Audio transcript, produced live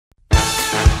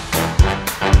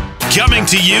Coming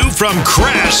to you from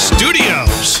Crash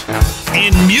Studios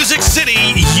in Music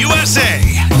City, USA,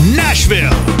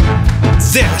 Nashville.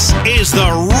 This is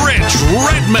the Rich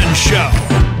Redmond Show.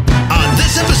 On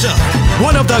this episode,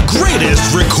 one of the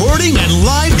greatest recording and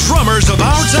live drummers of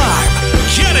our time,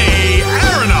 Kenny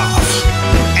Aronoff.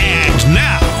 And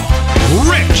now,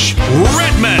 Rich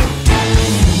Redmond.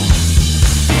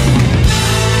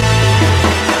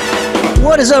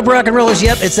 What is up, rock and rollers?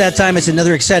 Yep, it's that time. It's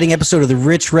another exciting episode of the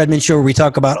Rich Redmond Show where we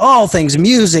talk about all things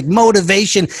music,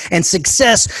 motivation, and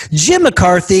success. Jim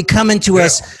McCarthy coming to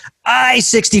us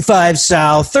I-65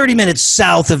 South, 30 minutes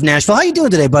south of Nashville. How you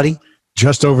doing today, buddy?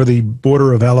 Just over the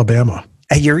border of Alabama.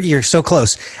 You're so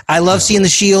close. I love seeing the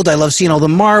Shield. I love seeing all the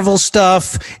Marvel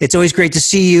stuff. It's always great to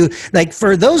see you. Like,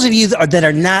 for those of you that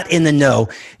are not in the know,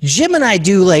 Jim and I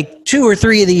do like 2 or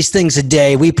 3 of these things a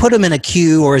day. We put them in a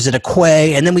queue, or is it a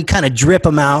quay, and then we kind of drip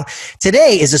them out.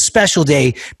 Today is a special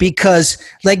day because,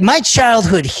 like, my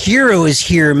childhood hero is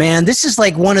here, man. This is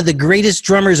like one of the greatest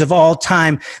drummers of all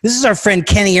time. This is our friend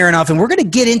Kenny Aronoff, and we're going to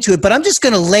get into it, but I'm just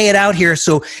going to lay it out here.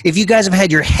 So if you guys have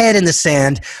had your head in the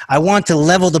sand, I want to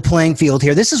level the playing field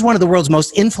here. This is one of the world's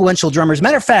most influential drummers.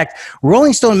 Matter of fact,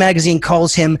 Rolling Stone magazine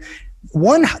calls him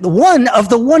one of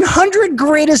the 100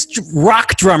 greatest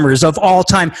rock drummers of all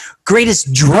time,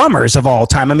 greatest drummers of all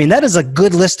time. I mean, that is a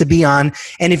good list to be on.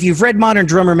 And if you've read Modern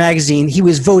Drummer magazine, he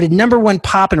was voted #1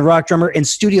 pop and rock drummer and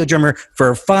studio drummer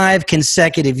for 5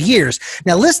 consecutive years.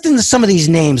 Now, listen to some of these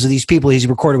names of these people he's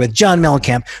recorded with: John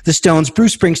Mellencamp, The Stones,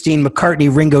 Bruce Springsteen,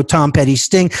 McCartney, Ringo, Tom Petty,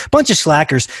 Sting, bunch of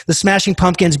slackers, The Smashing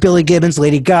Pumpkins, Billy Gibbons,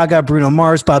 Lady Gaga, Bruno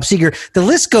Mars, Bob Seger. The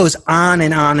list goes on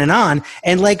and on and on.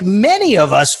 And like many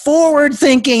of us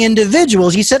forward-thinking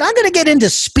individuals, he said, I'm going to get into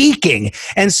speaking.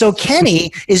 And so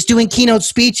Kenny is doing keynote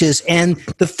speeches, and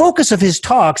the focus of his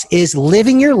talks is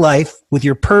living your life with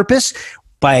your purpose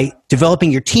by developing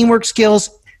your teamwork skills,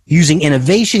 using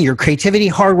innovation, your creativity,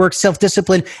 hard work,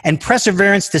 self-discipline, and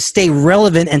perseverance to stay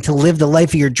relevant and to live the life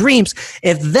of your dreams.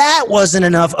 If that wasn't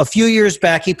enough, a few years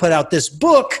back, he put out this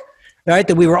book, right,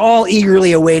 that we were all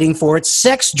eagerly awaiting for it,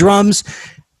 Sex, Drums,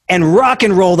 and Rock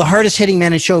and Roll, the hardest hitting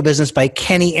man in show business, by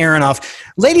Kenny Aronoff.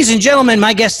 Ladies and gentlemen,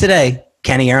 my guest today,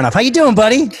 Kenny Aronoff. How you doing,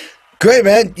 buddy? Great,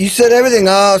 man. You said everything.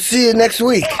 I'll see you next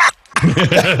week.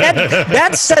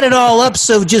 that set it all up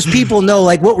so just people know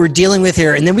like what we're dealing with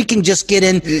here, and then we can just get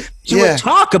into a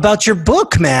talk about your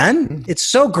book, man. It's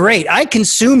so great. I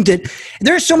consumed it.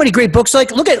 There's so many great books.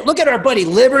 Like look at our buddy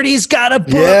Liberty's got a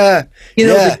book. Yeah. You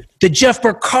know, the Jeff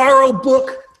Porcaro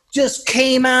book just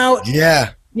came out.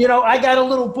 Yeah. You know, I got a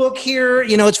little book here.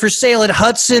 You know, it's for sale at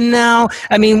Hudson now.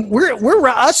 I mean, we're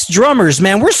us drummers,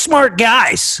 man. We're smart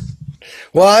guys.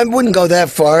 Well, I wouldn't go that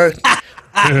far.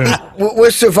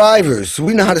 We're survivors.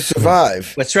 We know how to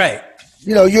survive. That's right.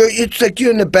 You know, it's like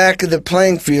you're in the back of the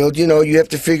playing field. You know, you have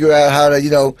to figure out how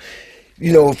to,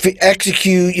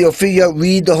 execute. Figure out,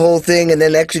 read the whole thing, and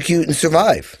then execute and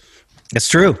survive. That's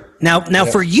true. Now,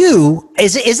 for you,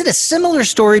 is it a similar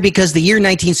story? Because the year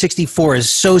 1964 is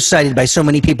so cited by so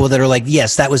many people that are like,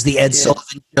 yes, that was the Ed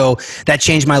Sullivan show that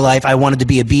changed my life. I wanted to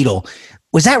be a Beatle.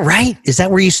 Was that right? Is that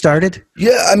where you started?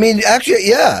 Yeah, I mean, actually,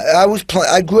 yeah.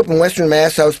 I grew up in Western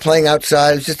Mass. I was playing outside.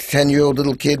 I was just a 10-year-old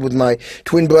little kid with my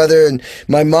twin brother and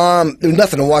my mom. There was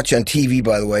nothing to watch on TV,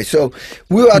 by the way. So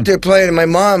we were out there playing, and my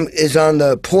mom is on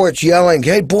the porch yelling,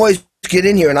 "Hey, boys, get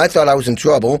in here." And I thought I was in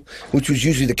trouble, which was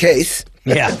usually the case.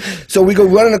 Yeah. So we go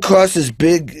running across this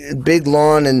big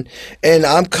lawn, and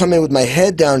I'm coming with my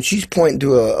head down. She's pointing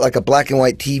to a black and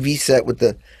white TV set with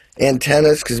the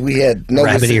antennas, because we had no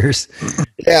rabbit ears.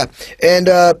 Yeah, and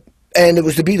it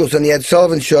was the Beatles on the Ed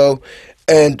Sullivan show,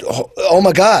 and oh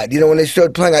my God, when they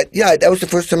started playing, that was the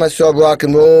first time I saw rock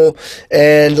and roll,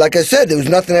 and like I said, there was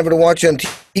nothing ever to watch on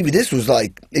TV. This was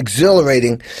like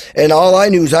exhilarating, and all I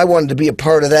knew is I wanted to be a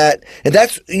part of that, and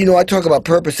that's, I talk about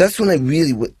purpose. That's when I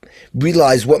really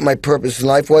realized what my purpose in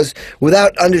life was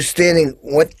without understanding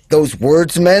what those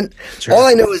words meant. Sure. All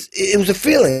I know is it was a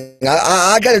feeling.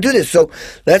 I got to do this. So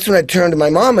that's when I turned to my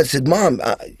mom and said, "Mom,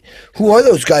 who are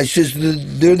those guys?" She says,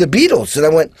 "They're the Beatles." And I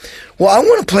went, "Well, I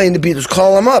want to play in the Beatles.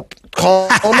 Call them up. Call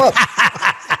them up."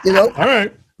 All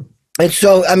right. And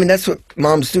so, I mean, that's what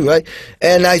moms do, right?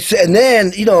 And I said, and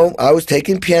then, I was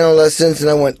taking piano lessons, and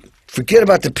I went, forget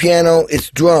about the piano. It's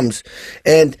drums.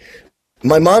 And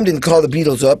my mom didn't call the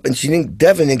Beatles up, and she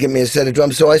definitely didn't get me a set of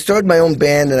drums. So I started my own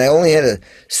band, and I only had a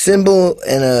cymbal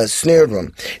and a snare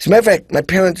drum. As a matter of fact, my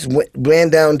parents ran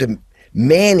down to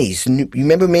Manny's. You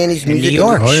remember Manny's in Music? New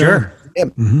York, sure. Yeah.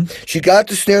 Mm-hmm. She got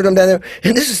the snare drum down there,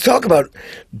 and this is talk about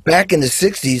back in the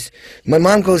 60s. My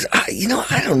mom goes,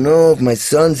 I don't know if my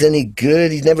son's any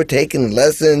good. He's never taken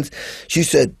lessons. She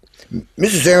said,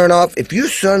 Mrs. Aronoff, if your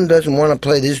son doesn't want to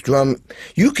play this drum,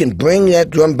 you can bring that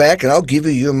drum back and I'll give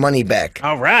you your money back.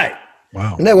 All right.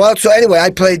 Wow. And then, well, so anyway, I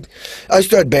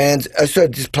started bands. I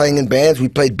started just playing in bands. We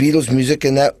played Beatles music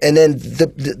and that. And then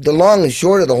the long and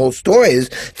short of the whole story is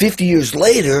 50 years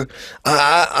later,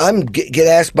 I'm get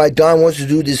asked by Don wants to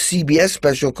do this CBS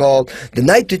special called The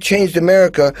Night That Changed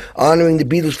America, honoring the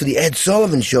Beatles for the Ed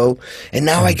Sullivan Show. And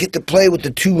now I get to play with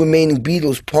the two remaining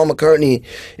Beatles, Paul McCartney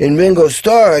and Ringo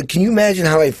Starr. Can you imagine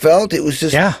how I felt? It was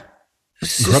just... Yeah.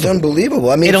 It's just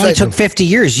unbelievable. I mean, it only took 50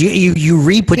 years. You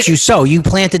reap what you sow. You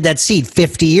planted that seed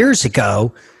 50 years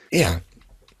ago. Yeah.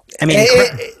 I mean,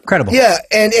 incredible. Yeah,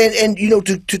 and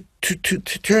to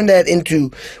turn that into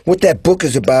what that book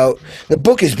is about. The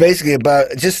book is basically about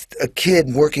just a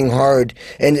kid working hard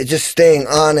and just staying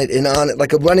on it and on it,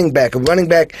 like a running back. A running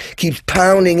back keeps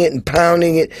pounding it and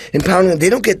pounding it and pounding it.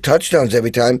 They don't get touchdowns every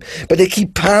time, but they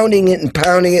keep pounding it and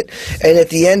pounding it. And at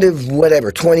the end of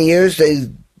 20 years,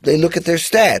 they look at their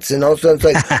stats, and all of a sudden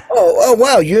it's like, oh,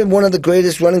 wow, you're one of the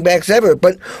greatest running backs ever.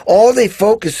 But all they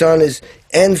focus on is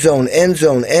end zone,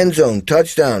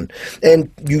 touchdown. And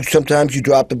sometimes you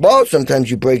drop the ball, sometimes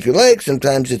you break your leg,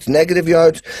 sometimes it's negative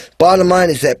yards. Bottom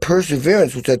line is that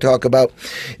perseverance, which I talk about,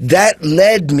 that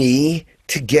led me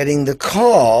to getting the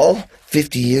call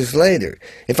 50 years later.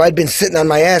 If I'd been sitting on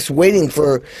my ass waiting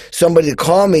for somebody to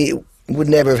call me, it would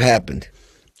never have happened.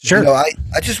 Sure. I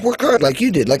just work hard like you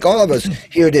did, like all of us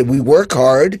here did. We work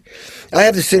hard. I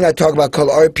have this thing I talk about called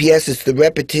RPS. It's the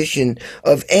repetition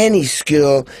of any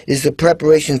skill is the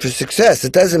preparation for success.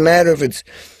 It doesn't matter if it's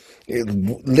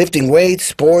lifting weights,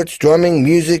 sports, drumming,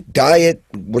 music, diet,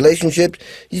 relationships.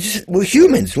 We're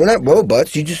humans. We're not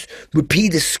robots. You just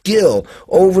repeat a skill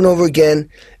over and over again,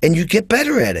 and you get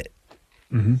better at it.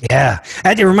 Mm-hmm. Yeah.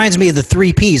 It reminds me of the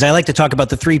 3 Ps. I like to talk about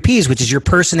the 3 Ps, which is your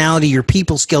personality, your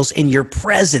people skills, and your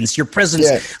presence. Your presence,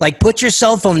 yeah. Like put your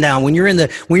cell phone down when you're in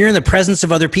the presence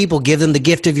of other people. Give them the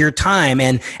gift of your time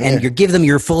and you give them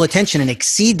your full attention and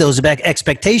exceed those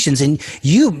expectations. And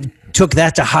you took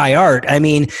that to high art. I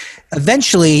mean,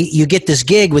 eventually you get this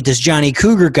gig with this Johnny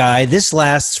Cougar guy. This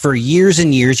lasts for years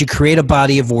and years. You create a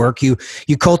body of work. You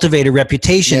cultivate a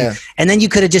reputation. And then you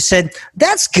could have just said,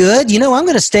 that's good. I'm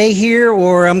going to stay here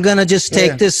or I'm going to just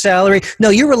take this salary. No,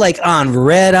 you were like on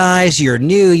red eyes. You're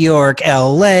New York,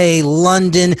 LA,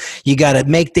 London. You got to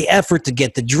make the effort to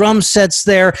get the drum sets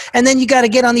there. And then you got to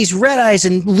get on these red eyes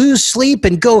and lose sleep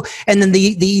and go. And then the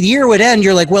year would end.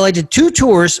 You're like, well, I did 2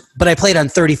 tours, but I played on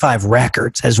 35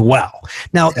 records as well.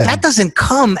 Now that doesn't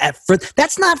come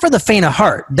that's not for the faint of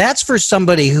heart. That's for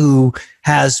somebody who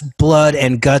has blood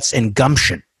and guts and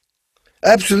gumption.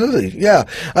 Absolutely. Yeah.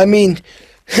 I mean,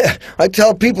 I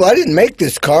tell people I didn't make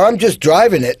this car. I'm just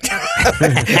driving it.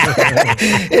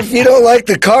 If you don't like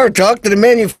the car, talk to the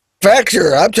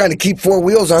manufacturer. I'm trying to keep 4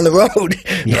 wheels on the road.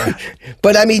 Yeah.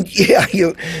 But I mean,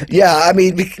 I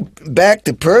mean, back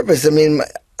to purpose. I mean,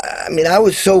 I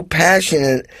was so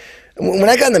passionate. When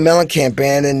I got in the Mellencamp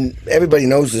band, and everybody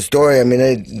knows the story, I mean,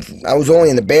 I was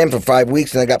only in the band for 5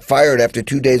 weeks, and I got fired after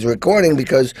 2 days of recording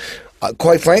because,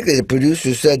 quite frankly, the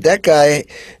producer said that guy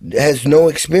has no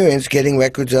experience getting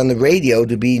records on the radio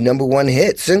to be #1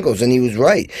 hit singles, and he was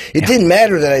right. It didn't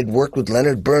matter that I'd worked with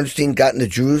Leonard Bernstein, gotten the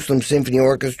Jerusalem Symphony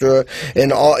Orchestra,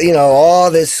 and all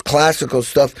this classical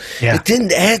stuff. Yeah.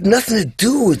 It had nothing to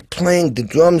do with playing the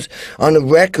drums on the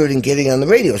record and getting on the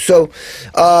radio. So,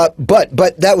 but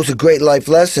that was a great life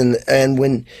lesson, and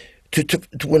when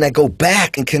I go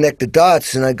back and connect the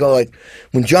dots, and I go like,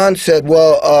 when John said,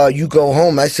 well, you go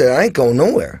home, I said, I ain't going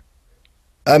nowhere.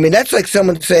 I mean, that's like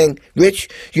someone saying, Rich,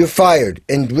 you're fired.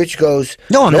 And Rich goes,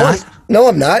 No, I'm not. No,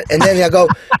 I'm not. And then I go,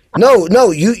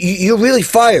 no, you're really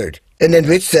fired. And then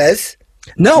Rich says,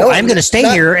 No, I'm going to stay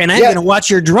here, and I'm going to watch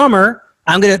your drummer.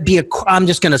 I'm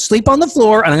just going to sleep on the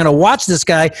floor, and I'm going to watch this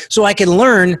guy so I can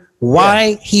learn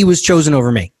why he was chosen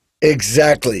over me.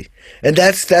 Exactly. And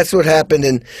that's what happened.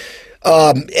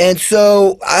 And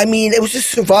so, I mean, it was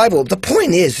just survival. The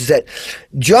point is that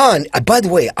John, by the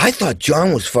way, I thought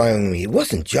John was firing me. It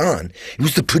wasn't John. It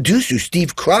was the producer,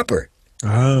 Steve Cropper.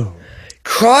 Oh.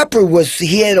 Cropper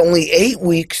he had only 8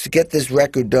 weeks to get this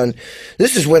record done.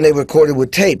 This is when they recorded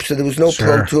with tape, so there was no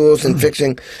Pro Tools and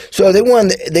fixing. So they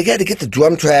had to get the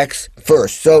drum tracks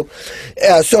first. So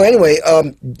anyway,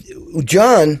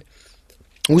 John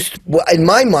was, in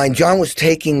my mind, John was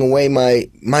taking away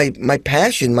my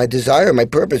passion, my desire, my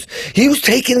purpose. He was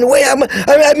taking it away. I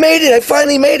made it. I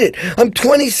finally made it. I'm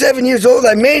 27 years old.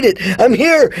 I made it. I'm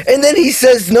here. And then he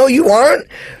says, no, you aren't.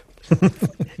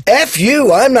 F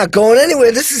you. I'm not going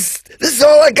anywhere. This This is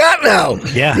all I got now.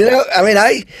 Yeah. You know, I mean,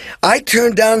 I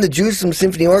turned down the Jerusalem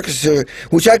Symphony Orchestra,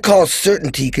 which I call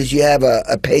certainty because you have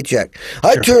a paycheck.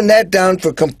 I turned that down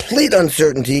for complete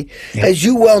uncertainty. Yeah. As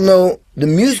you well know, the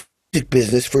music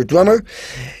business for a drummer,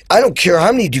 I don't care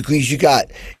how many degrees you got.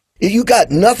 You got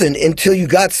nothing until you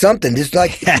got something. It's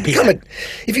like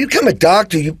if you become a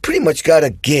doctor, you pretty much got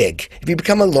a gig. If you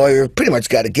become a lawyer, pretty much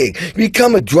got a gig. If you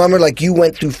become a drummer, like you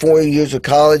went through 4 years of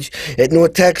college at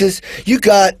North Texas, you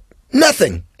got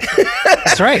nothing.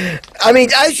 That's right. I mean,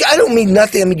 I don't mean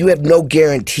nothing. I mean, you have no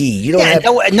guarantee. You don't have.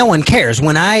 No one cares.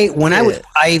 When I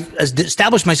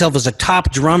established myself as a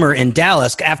top drummer in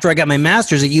Dallas after I got my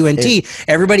master's at UNT.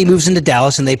 Everybody moves into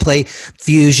Dallas and they play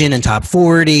fusion and top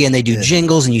 40 and they do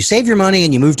jingles and you save your money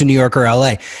and you move to New York or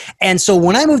LA. And so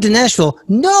when I moved to Nashville,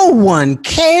 no one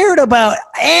cared about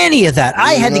any of that.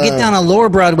 I had to get down on Lower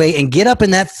Broadway and get up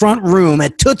in that front room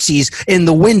at Tootsie's in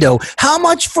the window. How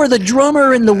much for the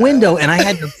drummer in the window? And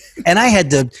I had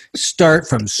to start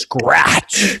from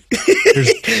scratch.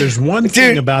 There's one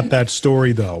thing about that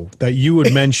story, though, that you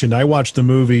had mentioned. I watched the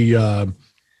movie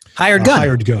Hired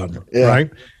Gun, right?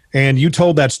 And you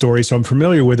told that story, so I'm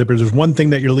familiar with it, but there's one thing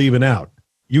that you're leaving out.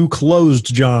 You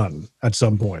closed John at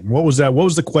some point. What was that? What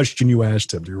was the question you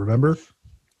asked him? Do you remember?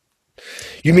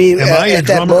 You mean am I a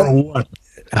drummer or what?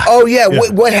 Oh, yeah.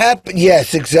 What happened?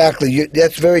 Yes, exactly.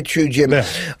 That's very true, Jim. Yeah.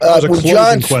 That was a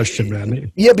closing question, man.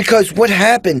 Yeah, because what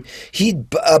happened, he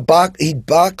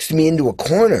boxed me into a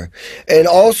corner. And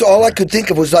also, all I could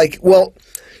think of was like, well,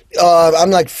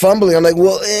 I'm like fumbling. I'm like,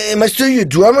 well, am I still your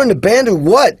drummer in the band or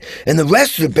what? And the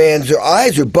rest of the band's, their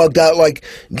eyes are bugged out. Like,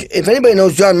 if anybody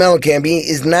knows John Mellencamp, he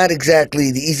is not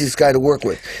exactly the easiest guy to work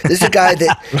with. This is a guy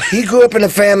that, he grew up in a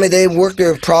family, they worked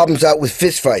their problems out with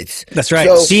fistfights. That's right.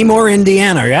 So, Seymour,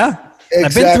 Indiana, yeah? Exactly.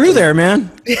 I've been through there, man.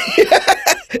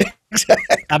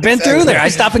 Exactly. I've been through there. I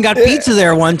stopped and got pizza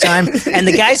there one time, and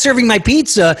the guy serving my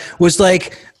pizza was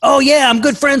like, oh, yeah, I'm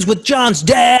good friends with John's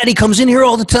dad. He comes in here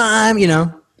all the time, you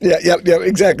know. Yeah,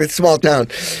 exactly. It's a small town.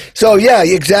 So, yeah,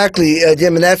 exactly,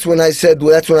 Jim. And that's when I said,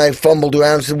 that's when I fumbled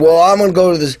around and said, well, I'm going to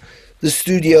go to the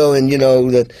studio and, you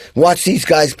know, watch these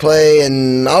guys play,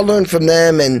 and I'll learn from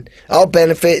them, and I'll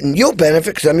benefit, and you'll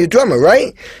benefit because I'm your drummer,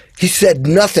 right? He said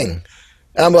nothing.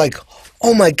 I'm like,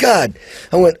 oh, my God.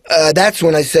 I went, that's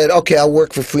when I said, okay, I'll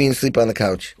work for free and sleep on the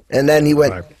couch. And then he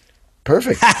went,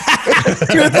 perfect. 2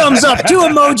 thumbs up, 2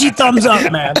 emoji thumbs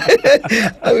up, man.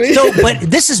 I mean, but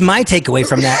this is my takeaway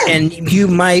from that, and you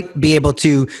might be able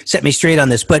to set me straight on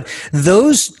this, but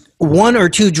those 1 or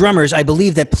 2 drummers, I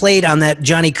believe, that played on that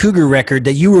Johnny Cougar record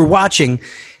that you were watching,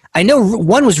 I know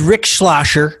one was Rick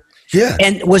Schlosser. Yeah.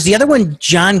 And was the other one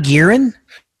John Guerin?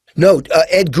 No,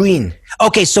 Ed Green.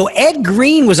 Okay, so Ed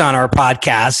Green was on our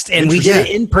podcast, and we did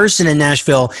it in person in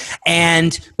Nashville.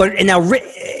 But now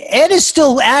Ed is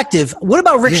still active. What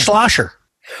about Rick Schlosser?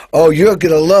 Oh, you're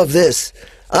gonna love this.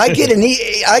 I get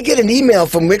an email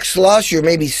from Rick Schlosser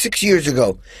maybe 6 years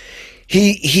ago.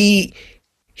 He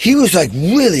was like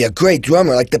really a great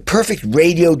drummer, like the perfect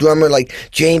radio drummer, like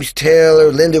James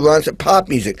Taylor, Linda Ronstadt, pop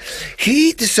music.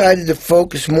 He decided to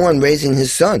focus more on raising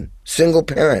his son, single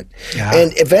parent,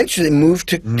 and eventually moved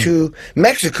to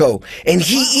Mexico. And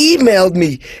he emailed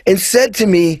me and said to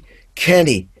me,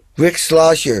 Kenny, Rick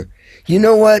Schlosser, you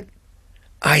know what?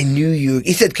 I knew you.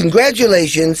 He said,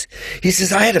 congratulations. He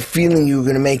says, I had a feeling you were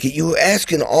going to make it. You were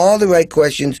asking all the right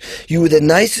questions. You were the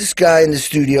nicest guy in the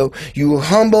studio. You were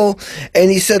humble.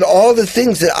 And he said all the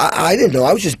things that I didn't know.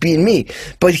 I was just being me.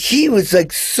 But he was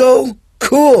like so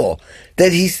cool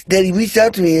that he reached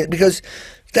out to me because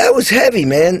that was heavy,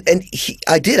 man. And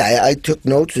I took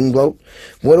notes and wrote,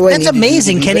 what do I need to do? That's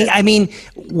amazing, Kenny. I mean,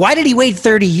 why did he wait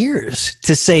 30 years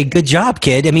to say, good job,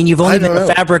 kid? I mean, you've only been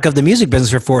the fabric of the music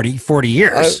business for 40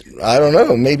 years. I don't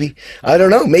know. Maybe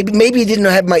he didn't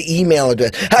have my email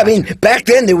address. I mean, back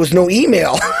then there was no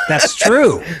email. That's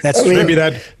true. That's true. Maybe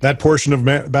that portion of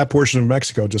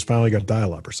Mexico just finally got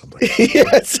dial-up or something.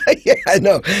 Yes, yeah, I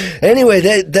know. Anyway,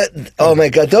 that oh my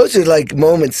God, those are like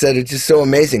moments that are just so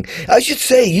amazing. I should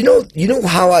say, you know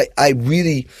how I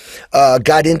really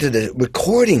got into the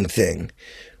recording thing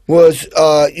was,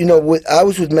 I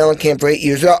was with Mellencamp for 8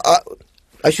 years.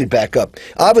 I should back up.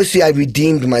 Obviously, I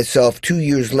redeemed myself 2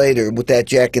 years later with that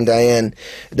Jack and Diane,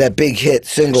 that big hit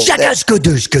single.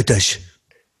 Gooders.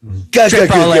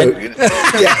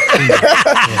 Yeah.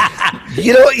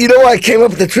 You know, I came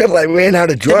up with the triple. I ran out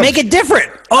of drums. Make it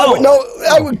different. Uh-oh.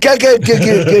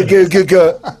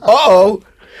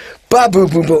 ba boo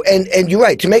boo boo, and you're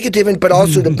right, to make it different, but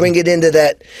also to bring it into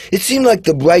that. It seemed like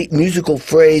the right musical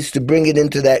phrase to bring it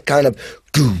into that kind of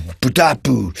goo boo da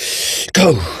boo,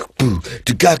 go boo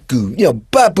to ga goo,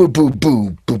 ba boo boo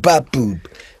boo boo ba boo.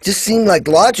 Just seemed like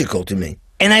logical to me.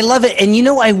 And I love it. And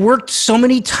I worked so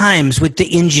many times with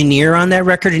the engineer on that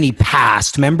record, and he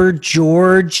passed. Remember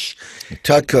George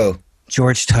Tutko?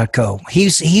 George Tutko.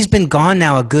 He's been gone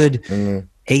now a good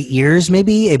 8 years,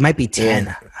 maybe. It might be 10.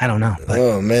 Yeah. I don't know. But,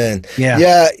 oh man.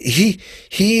 Yeah. He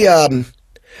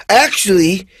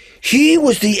actually he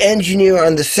was the engineer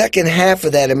on the second half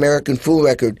of that American Fool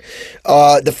record.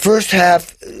 The first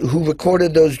half, who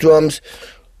recorded those drums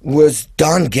was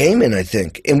Don Gayman, I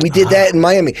think, and we did that in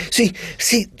Miami. See,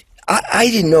 I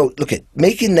didn't know. Look at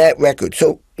making that record.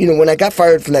 So when I got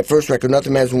fired from that first record,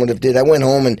 Nothin Matters what it did. I went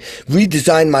home and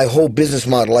redesigned my whole business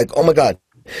model. Like, oh my God,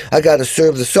 I got to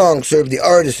serve the song, serve the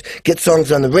artist, get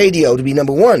songs on the radio to be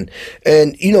number one.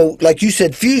 And like you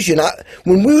said, Fusion.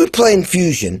 When we were playing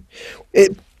Fusion,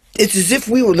 it's as if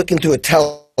we were looking through a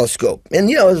telescope. And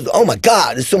oh my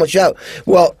God, there's so much out.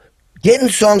 Well, getting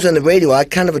songs on the radio, I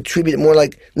kind of attribute it more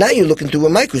like, now you're looking through a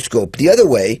microscope. The other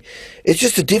way, it's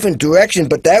just a different direction,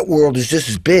 but that world is just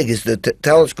as big as the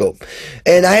telescope.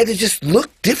 And I had to just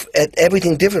look at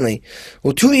everything differently.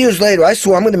 Well, 2 years later, I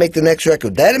swore I'm going to make the next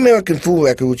record. That American Fool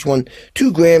record, which won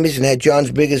 2 Grammys and had John's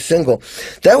biggest single,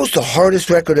 that was the hardest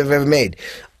record I've ever made.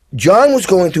 John was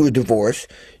going through a divorce.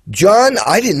 John,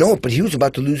 I didn't know it, but he was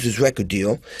about to lose his record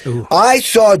deal. Ooh. I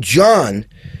saw John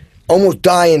almost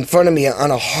die in front of me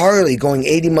on a Harley going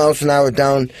 80 miles an hour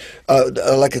down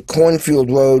like a cornfield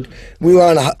road. We were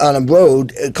on a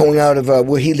road going out of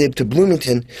where he lived to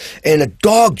Bloomington, and a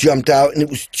dog jumped out, and it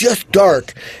was just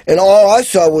dark, and all I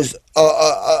saw was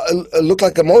it looked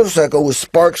like a motorcycle with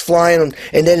sparks flying,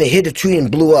 and then it hit a tree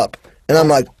and blew up. And I'm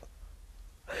like,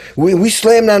 we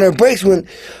slammed on our brakes when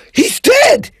he's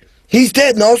dead. He's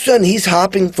dead, and all of a sudden he's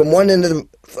hopping from one end of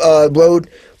the road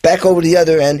back over to the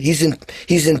other end. He's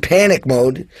in panic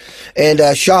mode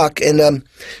and shock. And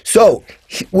so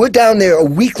we're down there a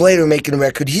week later making a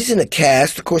record. He's in a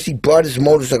cast. Of course, he brought his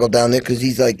motorcycle down there because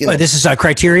he's like, this is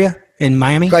Criteria in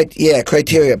Miami? Yeah,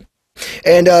 Criteria.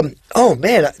 And oh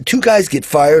man, 2 guys get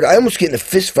fired. I almost get in a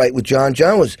fist fight with John.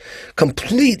 John was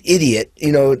complete idiot.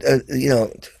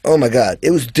 Oh my God,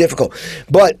 it was difficult.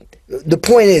 But the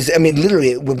point is, I mean,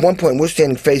 literally, at one point, we're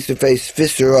standing face to face,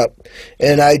 fists are up,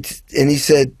 and he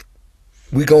said,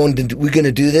 "We're going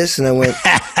to do this," and I went,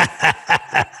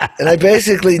 and I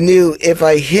basically knew if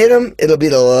I hit him, it'll be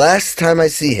the last time I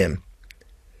see him.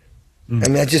 I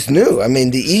mean, I just knew. I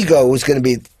mean, the ego was going to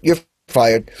be, you're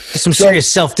fired. Some serious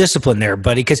self-discipline there,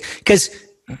 buddy, because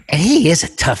he is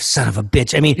a tough son of a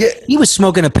bitch. I mean, he was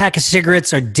smoking a pack of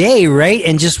cigarettes a day, right?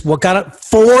 And just got up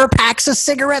 4 packs of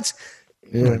cigarettes.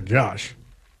 Yeah. Oh, gosh.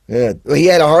 Yeah. Well, he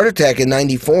had a heart attack in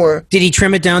 '94. Did he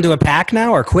trim it down to a pack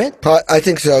now or quit? I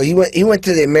think so. He went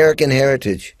to the American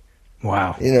Heritage.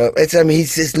 Wow.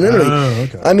 He's just literally. Oh,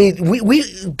 okay. I mean,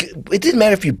 it didn't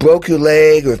matter if you broke your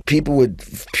leg or if people would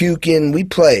puke in. We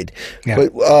played. Yeah.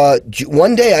 But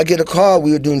one day I get a call.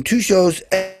 We were doing 2 shows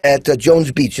at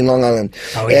Jones Beach in Long Island.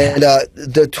 Oh, yeah. And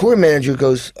the tour manager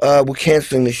goes, we're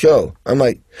canceling the show. I'm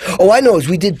like, oh, I know.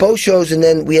 We did both shows and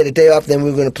then we had a day off. Then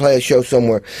we were going to play a show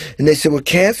somewhere. And they said, we're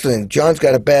canceling. John's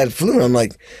got a bad flu. And I'm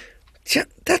like,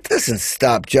 that doesn't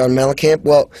stop John Mellencamp.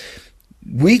 Well,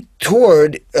 we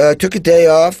toured, took a day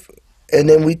off, and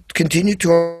then we continued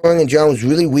touring, and John was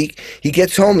really weak. He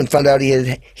gets home and found out he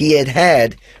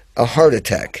had a heart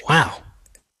attack. Wow.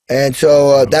 And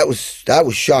so that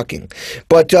was shocking.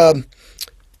 But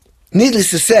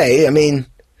needless to say, I mean,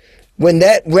 when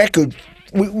that record,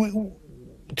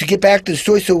 to get back to the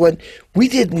story, so when we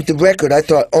did with the record, I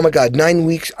thought, oh my God, 9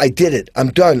 weeks, I did it. I'm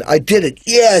done. I did it.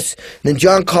 Yes. And then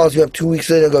John calls me up 2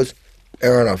 weeks later and goes,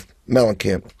 Aronoff,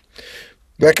 Mellencamp,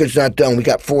 record's not done. We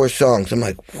got 4 songs. I'm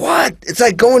like, what? It's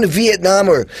like going to Vietnam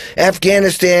or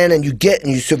Afghanistan and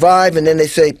you survive, and then they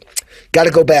say, got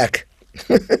to go back.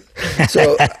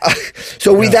 So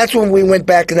that's when we went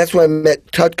back, and that's when I met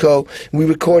Tutko. We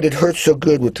recorded Hurt So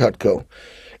Good with Tutko.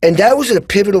 And that was a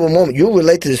pivotal moment. You'll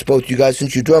relate to this, both you guys,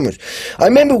 since you're drummers. I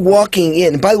remember walking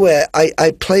in, and by the way,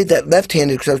 I played that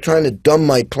left-handed because I was trying to dumb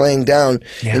my playing down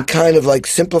and kind of like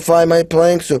simplify my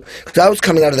playing. So, because I was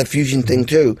coming out of the fusion thing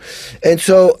too. And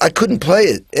so I couldn't play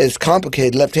it as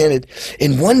complicated left-handed.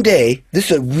 And one day, this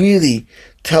really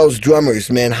tells drummers,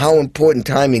 man, how important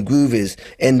timing, groove is,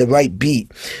 and the right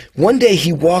beat. One day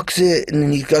he walks in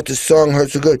and he got the song Hurt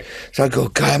So Good. So I go,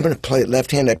 God, I'm going to play it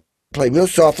left-handed. I play real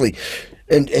softly.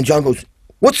 And John goes,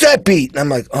 what's that beat? And I'm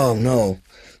like, oh, no.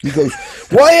 He goes,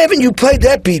 why haven't you played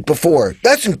that beat before?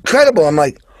 That's incredible. I'm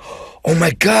like, oh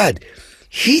my God,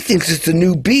 he thinks it's a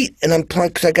new beat, and I'm playing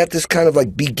because I got this kind of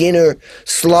like beginner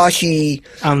sloshy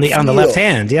on the feel. left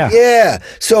hand, yeah. Yeah.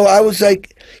 So I was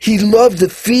like, he loved the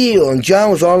feel, and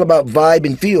John was all about vibe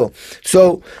and feel.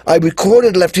 So I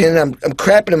recorded left-handed. I'm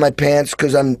crapping in my pants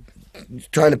because I'm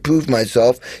trying to prove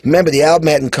myself. Remember, the album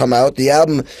hadn't come out.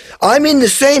 I'm in the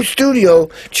same studio,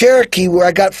 Cherokee, where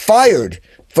I got fired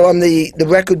from the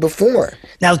record before.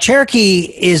 Now,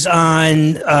 Cherokee is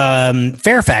on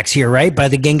Fairfax here, right, by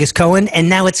the Genghis Cohen, and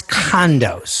now it's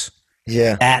condos.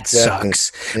 Yeah, that exactly.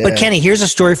 sucks. Yeah. But Kenny, here's a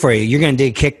story for you. You're gonna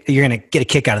get a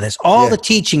kick out of this. All the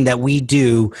teaching that we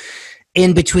do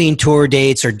in between tour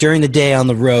dates or during the day on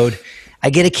the road, I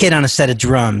get a kid on a set of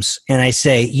drums and I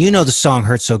say, you know the song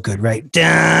Hurts So Good, right?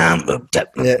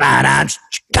 I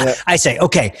say,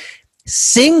 okay,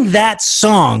 sing that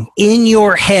song in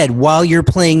your head while you're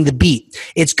playing the beat.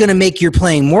 It's going to make your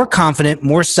playing more confident,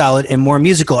 more solid, and more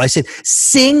musical. I said,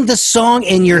 sing the song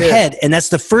in your head. And that's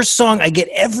the first song I get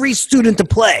every student to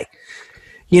play.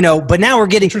 You know, but now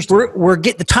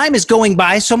the time is going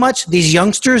by so much. These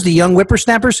youngsters, the young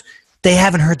whippersnappers, they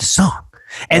haven't heard the song.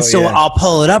 And I'll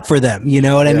pull it up for them. You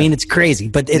know what I mean? It's crazy,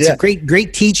 but it's a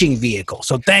great teaching vehicle.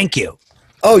 So thank you.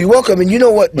 Oh, you're welcome. And you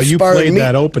know what? But you played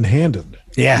that open-handed.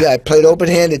 Yeah, I played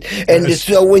open-handed. And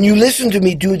so when you listen to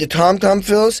me do the tom-tom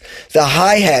fills, the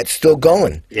hi-hat's still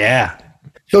going. Yeah.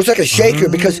 So it's like a shaker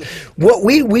because what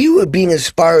we were being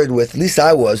inspired with, at least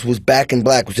I was Back in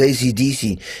Black, was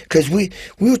AC/DC. Because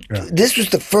this was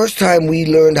the first time we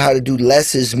learned how to do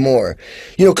less is more.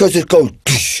 You know, because it goes...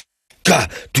 Ga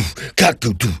do ga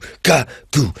do do ga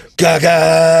do ga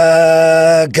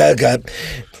ga ga ga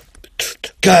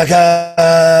ga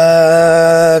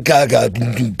ga ga ga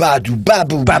ba do ba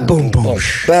boom ba boom boom.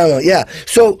 Yeah.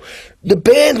 So the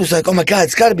band was like, "Oh my God,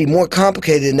 it's got to be more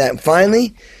complicated than that." And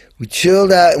finally, we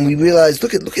chilled out and we realized,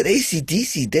 look at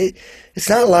AC/DC. It's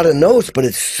not a lot of notes, but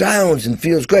it sounds and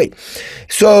feels great.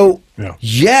 So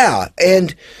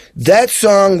and that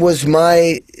song was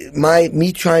me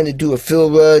trying to do a Phil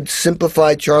Rudd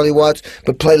simplified Charlie Watts,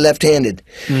 but play left-handed.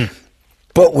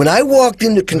 But when I walked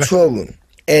in the control room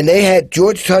and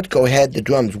George Tutko had the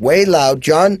drums way loud,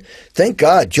 thank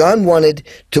God, John wanted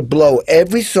to blow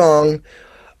every song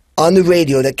on the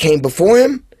radio that came before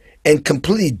him and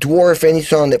completely dwarf any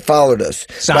song that followed us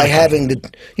by having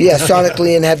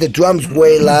sonically and have the drums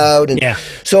way loud. And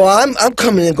so I'm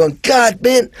coming in going, God,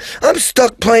 man, I'm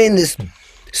stuck playing this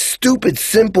stupid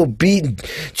simple beat.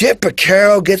 Jeff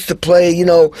Porcaro gets to play,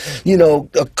 a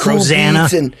cool Rosanna.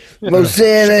 beats and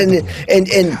Rosanna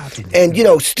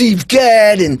and Steve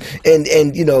Gadd and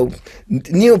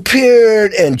Neil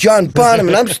Peart and John Bonham,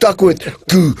 and I'm stuck with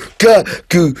goo gah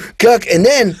goo gah, and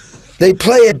then they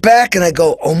play it back, and I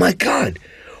go, oh, my God.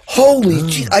 Holy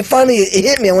gee. It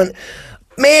hit me. I went,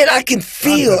 man, I can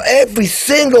feel every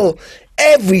single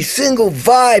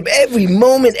vibe, every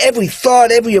moment, every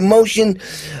thought, every emotion.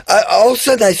 All of a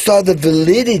sudden, I saw the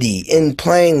validity in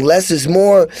playing less is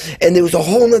more, and there was a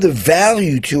whole other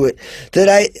value to it that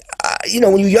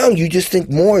when you're young, you just think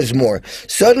more is more.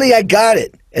 Suddenly, I got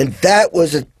it, and that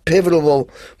was a pivotal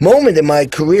moment in my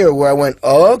career where I went,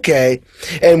 oh, okay.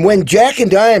 And when Jack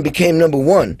and Diane became number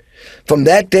one, from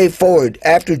that day forward,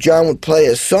 after John would play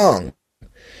a song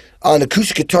on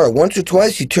acoustic guitar once or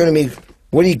twice, he'd turn to me,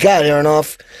 what do you got,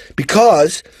 Aronoff?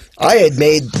 Because I had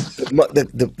made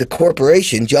the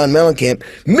corporation, John Mellencamp,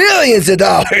 millions of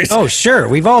dollars. Oh, sure.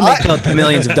 We've all made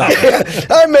millions of dollars.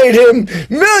 I made him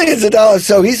millions of dollars.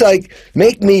 So he's like,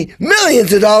 make me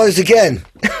millions of dollars again.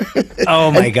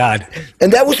 Oh, my God.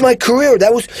 And that was my career.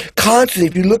 That was constantly.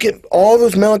 If you look at all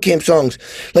those Mellencamp songs,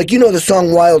 like, the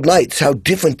song Wild Nights, how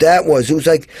different that was. It was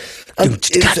like,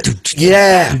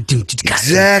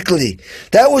 exactly.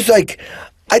 That was like...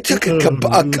 I took a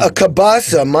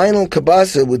cabasa, Meinl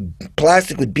cabasa with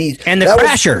plastic with beads. And the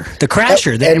crasher.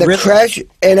 Crasher.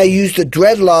 And I used a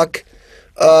dreadlock,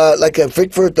 like a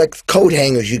Frickford, like coat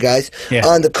hangers, you guys,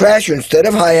 on the crasher instead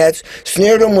of hi-hats.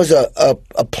 Snare drum was a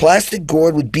plastic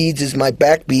gourd with beads as my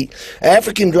backbeat.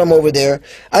 African drum over there.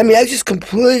 I mean, I just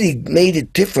completely made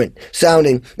it different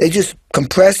sounding. They just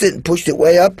compressed it and pushed it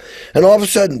way up. And all of a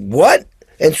sudden, what?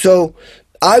 And so...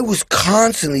 I was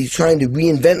constantly trying to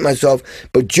reinvent myself,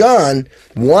 but John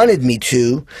wanted me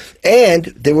to,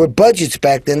 and there were budgets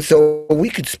back then, so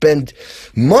we could spend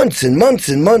months and months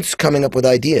and months coming up with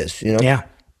ideas, Yeah.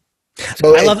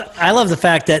 So I love the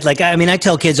fact that, I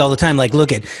tell kids all the time,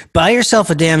 buy yourself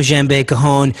a damn djembe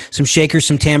cajon, some shakers,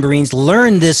 some tambourines,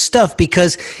 learn this stuff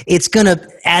because it's going to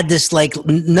add this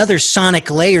another sonic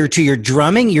layer to your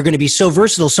drumming. You're going to be so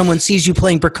versatile. Someone sees you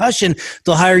playing percussion,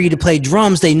 they'll hire you to play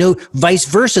drums. They know vice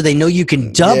versa. They know you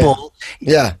can double.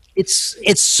 Yeah.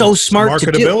 it's so smart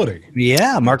to do. Marketability.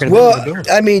 Yeah, marketability. Well,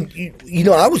 I mean, you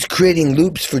know, I was creating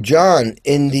loops for John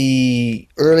in the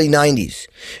early 90s,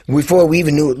 before we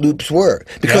even knew what loops were,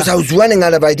 because I was running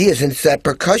out of ideas, and it's that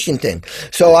percussion thing.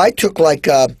 So I took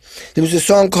there was a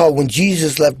song called When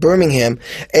Jesus Left Birmingham,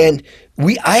 and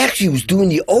I actually was doing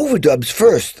the overdubs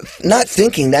first, not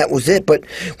thinking that was it, but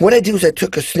what I did was I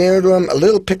took a snare drum, a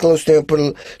little piccolo snare, and put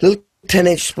a little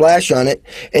 10-inch splash on it,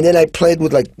 and then I played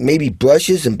with like maybe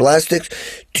brushes and blast sticks,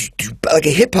 like a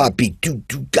hip-hop beat,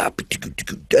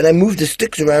 and I moved the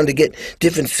sticks around to get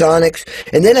different sonics,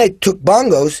 and then I took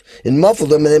bongos and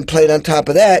muffled them and then played on top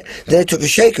of that. Then I took a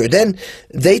shaker. Then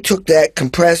they took that,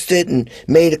 compressed it, and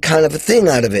made a kind of a thing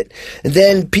out of it. And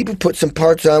then people put some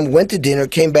parts on, went to dinner,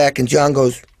 came back, and John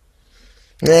goes,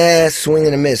 swing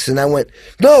and a miss. And I went,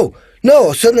 no.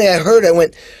 Suddenly I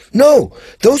went, no,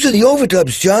 those are the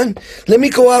overdubs, John. Let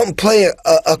me go out and play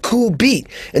a cool beat.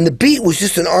 And the beat was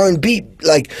just an R&B,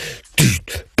 like,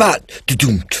 bat,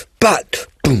 doom, bat,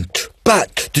 boom,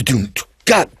 bat, doom,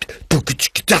 got,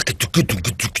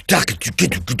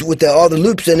 with all the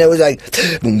loops, and it was like,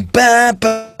 boom, ba,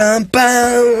 ba,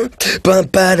 ba, ba,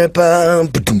 ba, da, ba,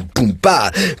 boom, boom,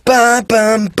 ba, ba,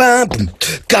 ba, ba, boom,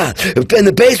 ga, and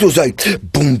the bass was like,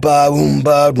 boom, ba, boom,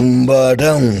 ba, boom, ba,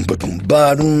 down, boom,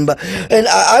 ba, boom, ba, and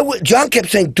John kept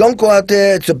saying, don't go out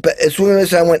there, it's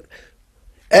wilderness. I went,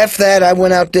 F that. I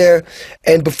went out there,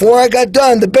 and before I got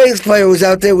done, the bass player was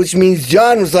out there, which means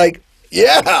John was like,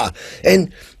 yeah,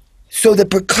 and so the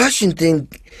percussion thing,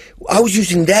 I was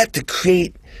using that to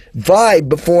create vibe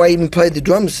before I even played the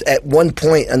drums at one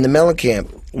point on the Mellencamp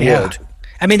world.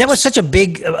 I mean, that was such a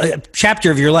big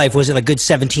chapter of your life. Was it a good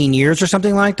 17 years or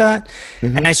something like that?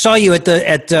 Mm-hmm. And I saw you at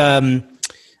the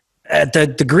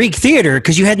Greek Theater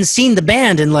because you hadn't seen the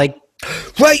band in like.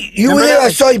 Right, you were there. I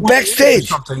saw you backstage.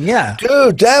 Yeah,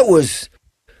 dude, that was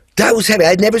heavy.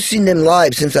 I'd never seen them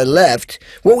live since I left.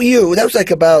 What were you? That was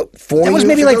like about 4 years ago? That was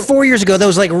maybe like 4 years ago. That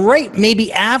was like right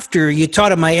maybe after you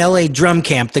taught at my LA drum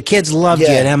camp. The kids loved you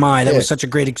at MI. That was such a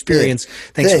great experience.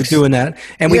 Thanks for doing that.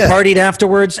 And we partied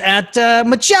afterwards at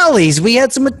Michelli's. We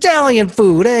had some Italian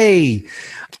food. Hey.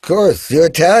 Of course. You're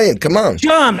Italian. Come on.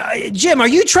 Jim, are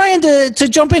you trying to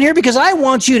jump in here? Because I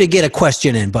want you to get a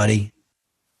question in, buddy.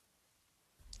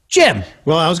 Jim.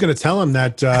 Well, I was going to tell him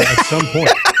that at some point.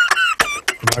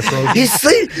 He's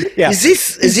sleeping. Yeah. Is he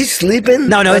sleeping?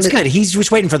 No, it's good. He's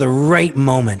just waiting for the right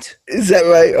moment. Is that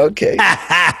right? Okay.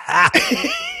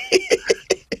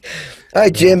 All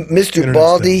right, Jim, Mr.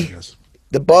 Baldy. Yes.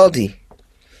 The Baldy.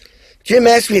 Jim,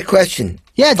 ask me a question.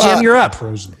 Yeah, Jim, you're up.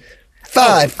 Frozen.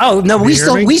 5. Oh no, we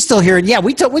still hear it. Yeah,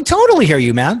 we totally hear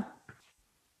you, man.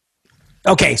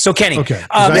 Okay, so Kenny. Okay. Is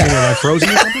that frozen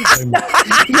or something?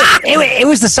 it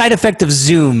was the side effect of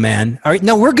Zoom, man. All right,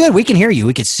 no, we're good. We can hear you.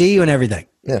 We can see you and everything.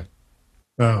 Yeah.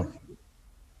 Oh,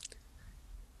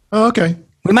 okay.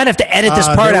 We might have to edit this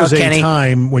part out, Kenny. There was a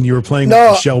time when you were playing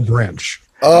with Michelle Branch.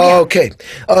 Oh, okay.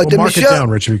 Mark it down,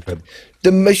 Rich.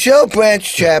 The Michelle Branch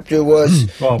chapter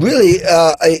was really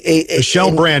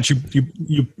Michelle Branch.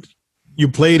 You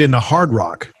played in the Hard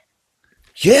Rock.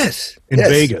 Yes. In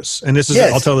Vegas. And this is,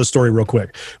 I'll tell this story real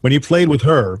quick. When you played with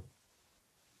her,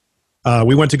 I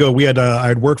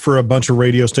had worked for a bunch of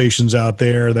radio stations out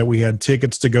there that we had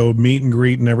tickets to go meet and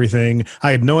greet and everything.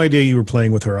 I had no idea you were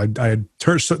playing with her. I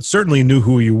certainly knew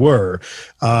who you were.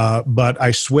 But I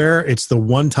swear it's the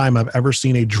one time I've ever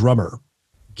seen a drummer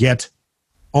get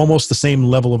almost the same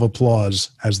level of applause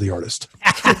as the artist.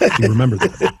 Do you remember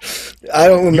that? I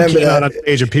don't remember that. On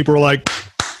stage and people were like,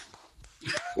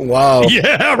 wow.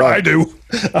 Yeah, wow. I do.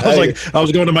 I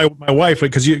was going to my wife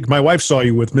because my wife saw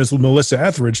you with Miss Melissa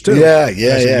Etheridge too. Yeah.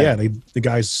 The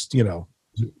guy's,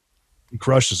 he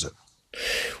crushes it.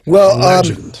 Well,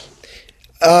 legend.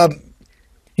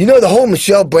 The whole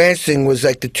Michelle Branch thing was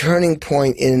like the turning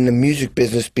point in the music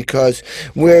business because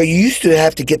where you used to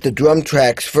have to get the drum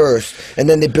tracks first and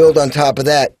then they build on top of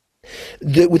that.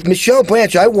 With Michelle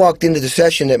Branch, I walked into the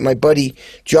session that my buddy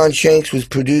John Shanks was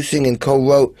producing and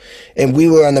co-wrote, and we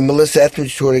were on the Melissa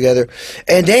Etheridge tour together,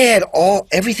 and they had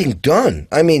everything done.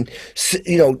 I mean,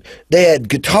 they had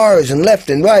guitars and left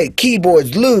and right,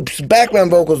 keyboards, loops,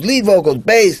 background vocals, lead vocals,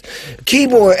 bass,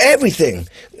 keyboard, everything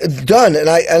done. And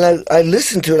I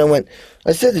listened to it.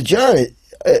 I said to John,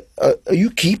 "Are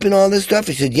you keeping all this stuff?"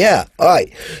 He said, "Yeah." All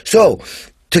right. So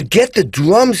to get the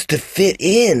drums to fit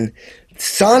in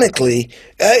sonically,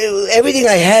 everything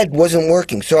I had wasn't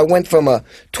working. So I went from a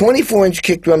 24-inch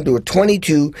kick drum to a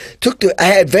 22.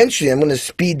 Eventually, I'm going to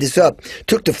speed this up.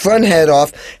 Took the front head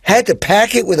off. Had to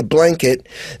pack it with a blanket.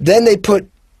 Then they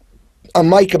put a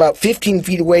mic about 15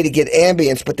 feet away to get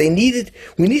ambience, but we needed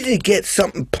to get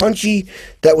something punchy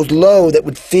that was low that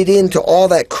would fit into all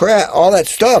that crap, all that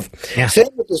stuff. Yeah. Same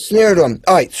with the snare drum.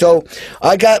 All right, so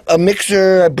I got a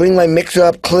mixer. I bring my mixer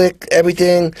up, click,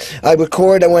 everything. I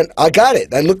record. I got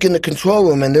it. I look in the control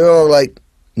room, and they're all like,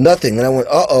 nothing. And I went,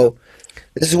 uh-oh.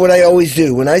 This is what I always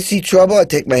do. When I see trouble, I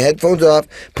take my headphones off,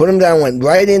 put them down, went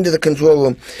right into the control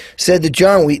room, said to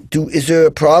John, is there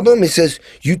a problem? He says,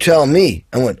 you tell me.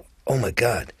 I went, oh my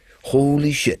God,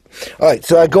 holy shit. All right,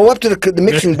 so I go up to the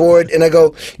mixing board and I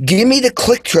go, give me the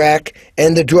click track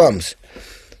and the drums.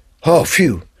 Oh,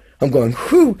 phew. I'm going,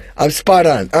 whew, I'm spot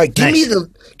on. All right, give me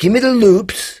the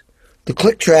loops, the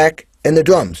click track, and the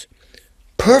drums.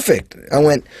 Perfect. I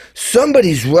went,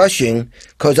 somebody's rushing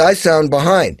because I sound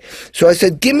behind. So I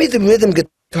said, give me the rhythm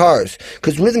guitars,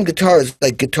 because rhythm guitar is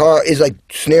like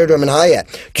snare drum and hi-hat.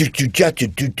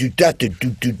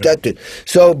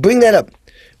 So bring that up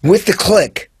with the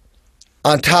click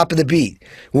on top of the beat.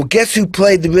 Well, guess who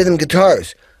played the rhythm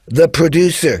guitars? The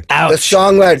producer. Ouch. The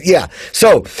songwriter. Yeah.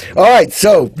 So, all right.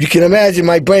 So you can imagine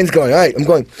my brain's going, all right, I'm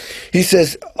going. He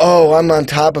says, oh, I'm on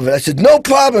top of it. I said, no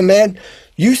problem, man.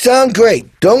 You sound great.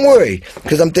 Don't worry.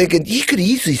 Because I'm thinking, he could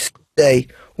easily say,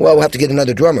 well, we'll have to get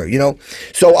another drummer, you know.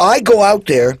 So I go out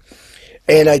there,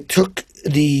 and I took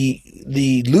the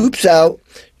loops out,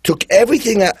 took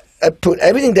everything out, I put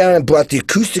everything down and brought the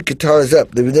acoustic guitars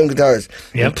up, the rhythm guitars,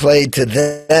 and played to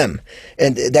them,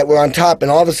 and that were on top. And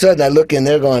all of a sudden, I look in,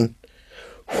 they're going,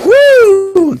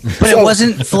 whoo! But it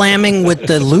wasn't flamming with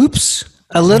the loops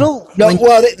a little? No,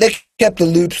 well, they kept the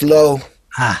loops low.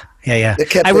 Ah. Yeah.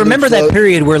 I remember that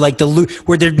period where like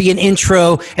where there'd be an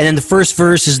intro and then the first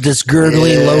verse is this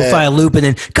gurgling lo-fi loop and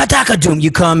then kataka-doom,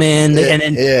 you come in and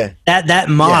then that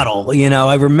model, you know,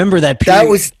 I remember that period.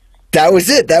 That was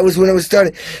it. That was when it was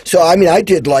starting. So, I mean, I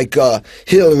did like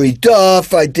Hillary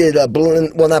Duff. I did not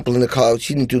Belinda Carlisle.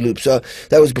 She didn't do loops. That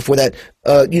was before that.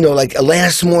 You know, like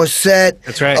Alanis Morissette.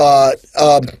 That's right.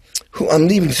 I'm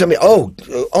leaving somebody.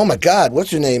 Oh my God,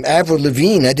 what's her name? Avril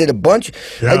Lavigne. I did a bunch.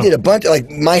 Yeah. I did a bunch, like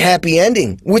My Happy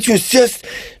Ending, which was just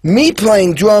me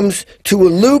playing drums to a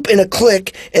loop and a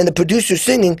click, and the producer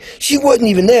singing. She wasn't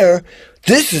even there.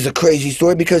 This is a crazy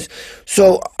story because,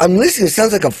 so I'm listening. It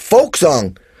sounds like a folk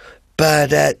song. I'm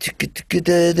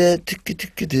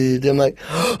like,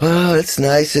 oh, that's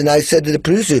nice. And I said to the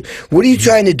producer, what are you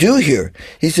trying to do here?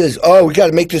 He says, oh, we got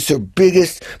to make this the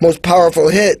biggest, most powerful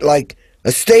hit, like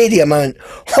a stadium. I went,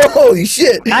 holy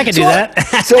shit. I can do that.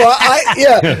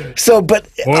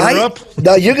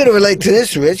 Now you're going to relate to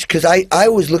this, Rich, because I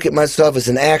always look at myself as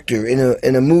an actor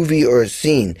in a movie or a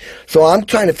scene. So I'm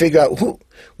trying to figure out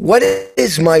what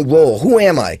is my role? Who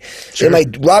am I? Sure. Am I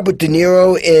Robert De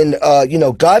Niro in,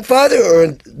 Godfather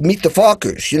or Meet the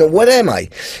Fockers? You know, what am I?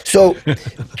 So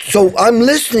I'm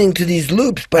listening to these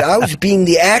loops, but I was being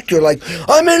the actor, like,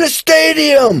 I'm in a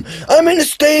stadium,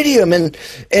 and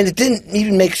it didn't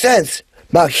even make sense.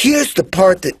 Now, here's the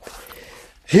part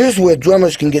here's where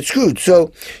drummers can get screwed.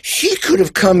 So she could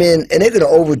have come in, and they're going to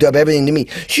overdub everything to me.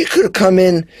 She could have come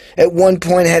in at one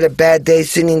point, had a bad day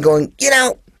singing, going,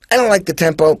 I don't like the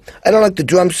tempo. I don't like the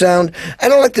drum sound. I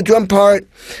don't like the drum part.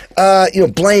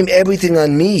 Blame everything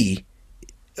on me.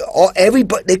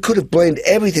 They could have blamed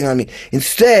everything on me.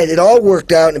 Instead, it all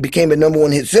worked out and it became a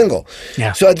 #1 hit single.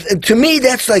 Yeah. So to me,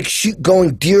 that's like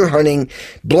going deer hunting,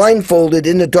 blindfolded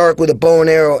in the dark with a bow and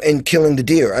arrow and killing the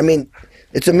deer. I mean,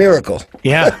 it's a miracle.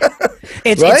 Yeah.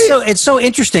 It's so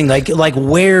interesting, like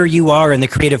where you are in the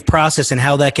creative process and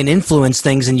how that can influence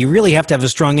things, and you really have to have a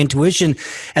strong intuition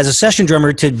as a session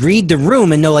drummer to read the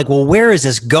room and know, like, well, where is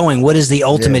this going? What is the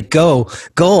ultimate goal?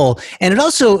 And it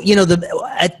also,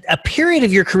 a period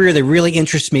of your career that really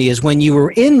interests me is when you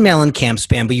were in Mellencamp's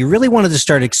band, but you really wanted to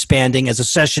start expanding as a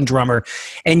session drummer,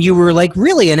 and you were like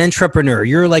really an entrepreneur.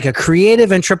 You're like a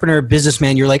creative entrepreneur,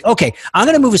 businessman. You're like, okay, I'm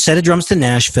going to move a set of drums to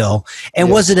Nashville. And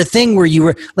was it a thing where you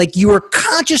were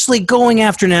consciously going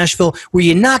after Nashville? Were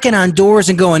you knocking on doors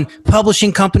and going,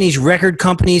 publishing companies, record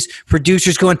companies,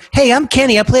 producers going, hey, I'm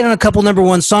Kenny. I played on a couple number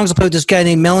 1 songs. I played with this guy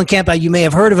named Mellencamp. You may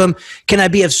have heard of him. Can I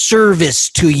be of service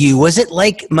to you? Was it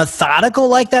like methodical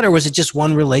like that, or was it just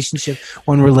one relationship?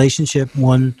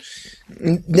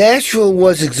 Nashville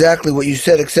was exactly what you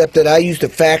said, except that I used a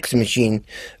fax machine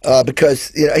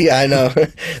because, I know,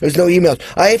 there's no emails.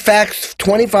 I faxed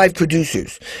 25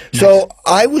 producers. Nice. So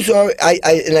I was already,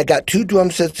 I got 2 drum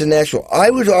sets in Nashville. I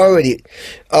was already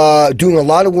doing a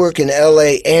lot of work in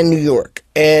L.A. and New York.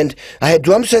 And I had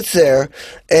drum sets there,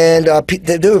 and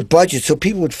there were budgets, so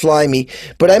people would fly me.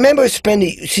 But I remember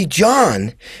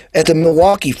John at the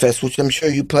Milwaukee Fest, which I'm sure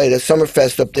you played, a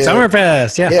Summerfest up there.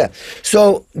 Summerfest, yeah. Yeah.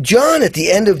 So John, at the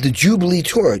end of the Jubilee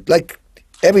tour, like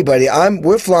everybody,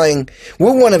 we're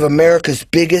one of America's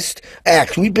biggest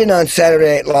acts. We've been on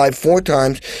Saturday Night Live 4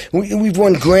 times. We've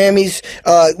won Grammys.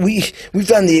 We've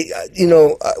done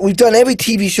we've done every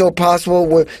TV show possible.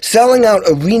 We're selling out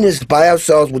arenas by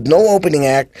ourselves with no opening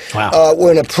act. Wow.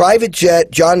 We're in a private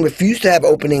jet. John refused to have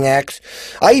opening acts.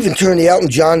 I even turned the Elton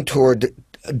John tour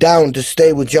down to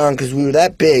stay with John because we were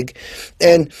that big.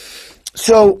 And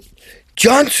so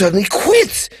John suddenly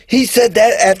quits. He said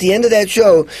that at the end of that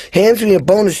show, hands me a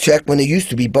bonus check when there used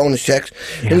to be bonus checks,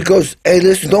 and he goes, "Hey,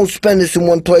 listen, don't spend this in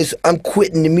one place. I'm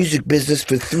quitting the music business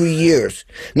for 3 years."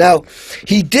 Now,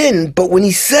 he didn't, but when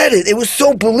he said it, it was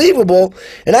so believable,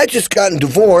 and I just gotten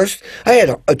divorced. I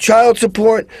had a child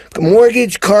support, a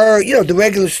mortgage, car, the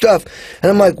regular stuff,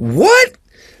 and I'm like, what?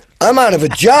 I'm out of a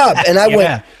job. And I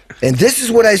went, and this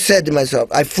is what I said to myself.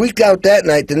 I freaked out that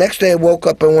night. The next day I woke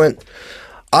up and went,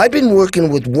 I've been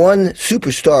working with one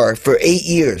superstar for 8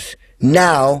 years.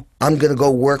 Now I'm going to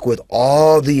go work with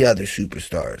all the other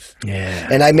superstars. Yeah.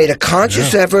 And I made a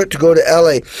conscious effort to go to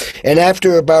L.A. And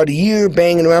after about a year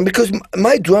banging around, because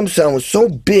my drum sound was so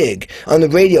big on the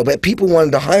radio that people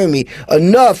wanted to hire me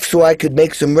enough so I could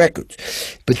make some records.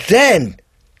 But then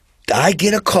I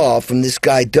get a call from this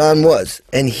guy, Don Was,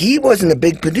 and he wasn't a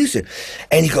big producer.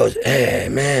 And he goes, "Hey,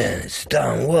 man, it's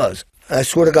Don Was." I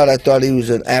swear to God, I thought he was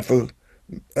a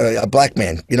black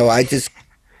man.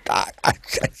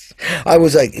 I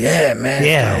was like, "Yeah,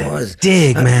 man, Don Was."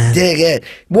 Dig, man. Dig, yeah.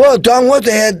 Well, Don Was,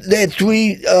 they had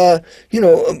 3,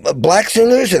 black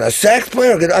singers and a sax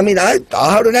player. I mean,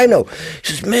 how did I know?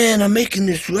 He says, "Man, I'm making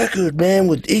this record, man,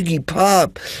 with Iggy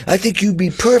Pop. I think you'd be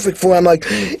perfect for it." I'm like,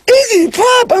 "Iggy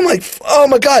Pop?" I'm like, "Oh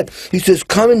my God." He says,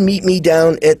 "Come and meet me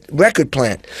down at Record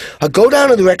Plant." I go down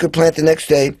to the Record Plant the next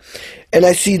day, and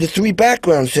I see the 3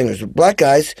 background singers, black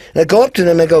guys, and I go up to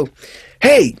them and I go,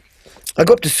 "Hey," I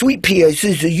go up to Sweet Pea. I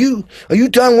says, Are you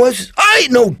Don Was?" "I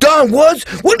ain't no Don Was.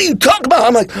 What are you talking about?"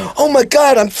 I'm like, "Oh my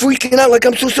God," I'm freaking out. Like,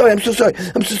 I'm so sorry. And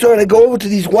I go over to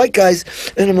these white guys,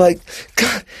 and I'm like,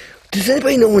 "God, does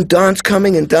anybody know when Don's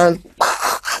coming?" And Don,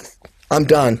 I'm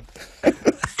Don.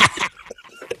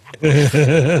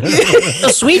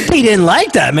 Sweet Pea didn't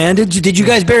like that, man. Did you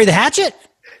guys bury the hatchet?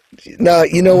 No,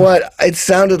 you know what? It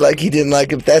sounded like he didn't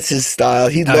like it. That's his style.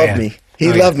 He loved me.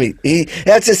 He loved me.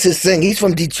 That's just his thing. He's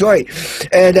from Detroit.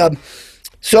 And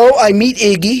so I meet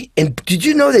Iggy. And did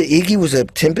you know that Iggy was a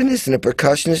timpanist and a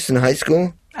percussionist in high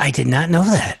school? I did not know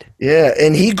that. Yeah,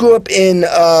 and he grew up in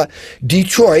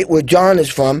Detroit, where John is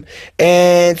from.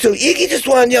 And so Iggy just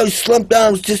wanted, he slumped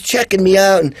down, was just checking me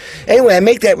out. And anyway, I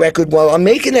make that record. While I'm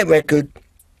making that record,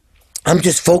 I'm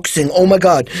just focusing. Oh my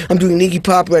God, I'm doing an Iggy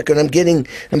Pop record. I'm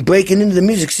breaking into the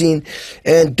music scene.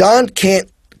 And Don can't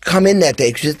come in that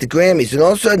day because it's the Grammys. And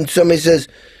all of a sudden somebody says,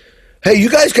 "Hey, you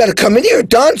guys got to come in here.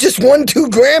 Don just won 2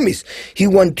 Grammys. He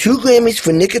won 2 Grammys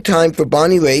for Nick of Time for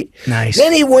Bonnie Raitt. Nice.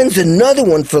 Then he wins another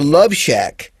one for Love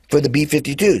Shack for the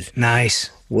B-52s. Nice.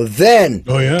 Well, then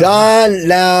Don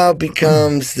now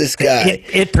becomes this guy.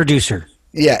 It producer.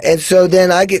 Yeah, and so then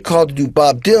I get called to do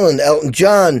Bob Dylan, Elton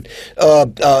John,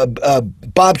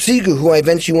 Bob Seger, who I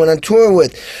eventually went on tour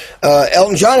with.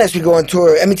 Elton John asked me to go on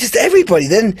tour. I mean, just everybody.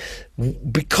 Then,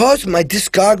 because my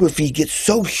discography gets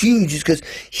so huge, is because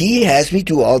he has me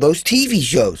do all those TV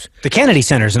shows. The Kennedy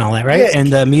Centers and all that, right? Yeah.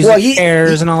 And the Music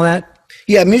Cares and all that?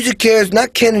 Yeah, Music Cares,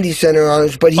 not Kennedy Center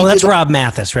Honors, but he that's Rob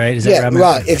Mathis, right? Is that Rob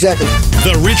Mathis? Right, exactly.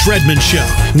 The Rich Redmond Show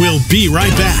will be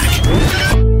right back.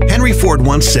 Henry Ford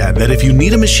once said that if you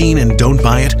need a machine and don't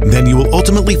buy it, then you will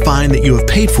ultimately find that you have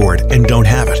paid for it and don't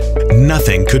have it.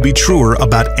 Nothing could be truer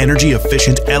about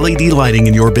energy-efficient LED lighting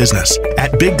in your business.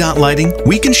 At Big Dot Lighting,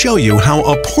 we can show you how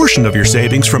a portion of your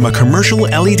savings from a commercial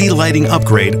LED lighting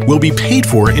upgrade will be paid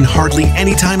for in hardly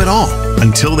any time at all.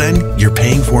 Until then, you're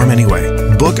paying for them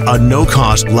anyway. Book a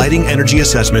no-cost lighting energy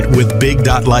assessment with Big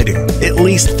Dot Lighting. At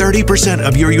least 30%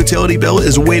 of your utility bill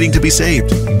is waiting to be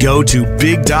saved. Go to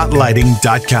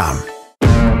bigdotlighting.com.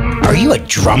 Are you a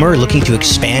drummer looking to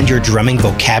expand your drumming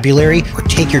vocabulary or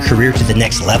take your career to the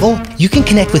next level? You can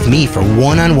connect with me for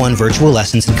one-on-one virtual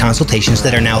lessons and consultations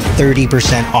that are now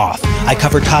 30% off. I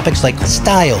cover topics like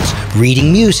styles,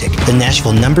 reading music, the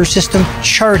Nashville number system,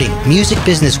 charting, music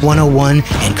business 101,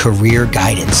 and career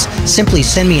guidance. Simply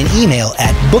send me an email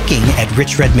at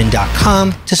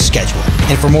booking@richredmond.com to schedule.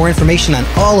 And for more information on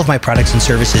all of my products and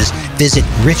services, visit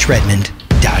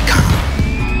richredmond.com.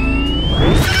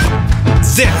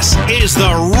 This is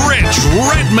the Rich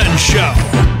Redmond Show.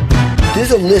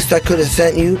 there's a list I could have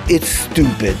sent you. It's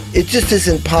stupid. It just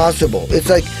isn't possible. It's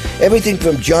like everything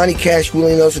from Johnny Cash,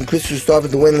 Willie Nelson, Chris Christopher,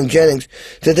 to Waylon Jennings,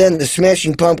 to then the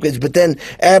Smashing Pumpkins, but then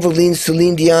Avril,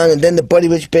 Celine Dion, and then the Buddy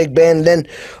Rich Big Band, and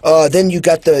then you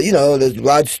got the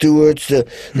Rod Stewarts,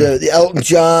 the Elton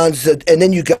Johns, and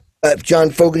then you got John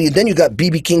Fogerty, and then you got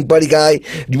B.B. King, Buddy Guy,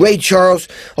 Ray Charles.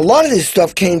 A lot of this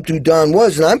stuff came through Don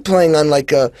Was, and I'm playing on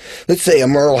let's say a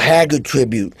Merle Haggard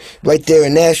tribute right there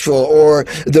in Nashville, or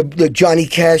the Johnny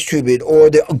Cash tribute, or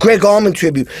the Greg Allman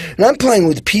tribute. And I'm playing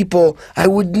with people I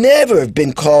would never have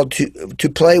been called to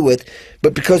play with,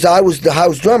 but because I was the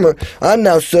house drummer, I'm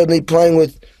now suddenly playing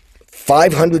with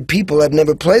 500 people I've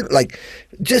never played,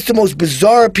 just the most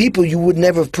bizarre people you would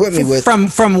never have put me with.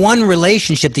 From one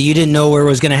relationship that you didn't know where it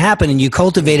was going to happen, and you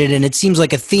cultivated, and it seems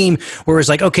like a theme where it's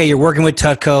like, okay, you're working with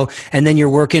Tutco, and then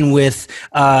you're working with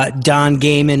Don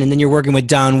Gaiman, and then you're working with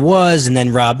Don Was, and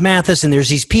then Rob Mathis, and there's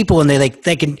these people, and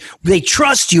they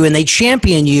trust you, and they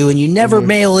champion you, and you never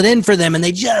mail it in for them, and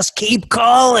they just keep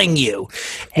calling you.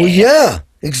 Well, yeah.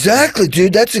 Exactly,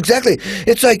 dude. That's exactly.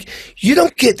 It's like you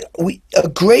don't get a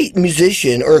great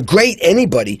musician or a great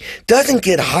anybody doesn't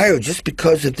get hired just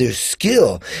because of their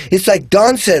skill. It's like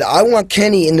Don said, I want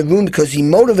Kenny in the room because he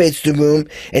motivates the room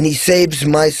and he saves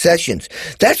my sessions.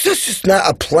 That's just not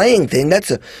a playing thing.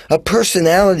 That's a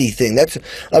personality thing. That's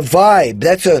a vibe.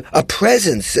 That's a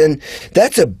presence. And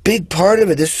that's a big part of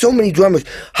it. There's so many drummers.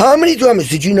 How many drummers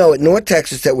did you know at North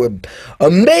Texas that were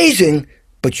amazing,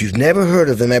 but you've never heard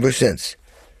of them ever since?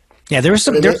 Yeah, there was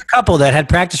a couple that had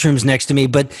practice rooms next to me,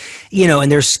 but and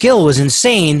their skill was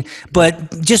insane.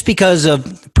 But just because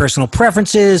of personal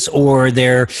preferences or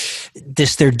their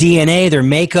DNA, their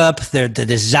makeup, the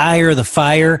desire, the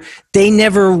fire, they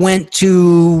never went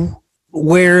to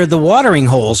where the watering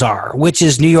holes are, which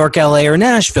is New York, LA, or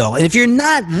Nashville. And if you're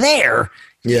not there,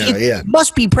 it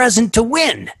must be present to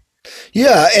win.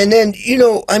 Yeah, and then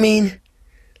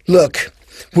look.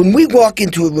 When we walk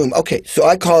into a room, okay, so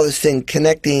I call this thing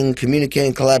connecting,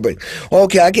 communicating, collaborating.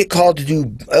 Okay, I get called to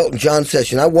do Elton John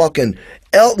session. I walk in,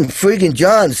 Elton friggin'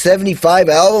 John, 75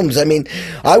 albums. I mean,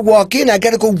 I walk in, I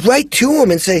got to go right to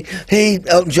him and say, hey,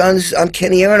 Elton John, I'm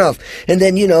Kenny Aronoff. And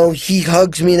then, he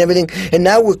hugs me and everything. And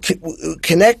now we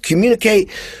connect, communicate.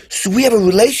 So we have a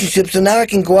relationship. So now I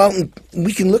can go out and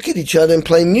we can look at each other and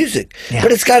play music. Yeah.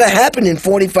 But it's got to happen in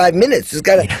 45 minutes. It's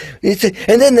got to.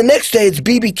 And then the next day it's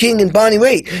B.B. King and Bonnie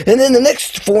Raitt. And then the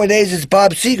next 4 days it's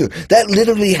Bob Seger. That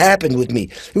literally happened with me.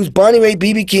 It was Bonnie Raitt,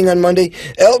 B.B. King on Monday,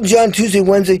 Elton John Tuesday,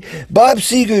 Wednesday, Bob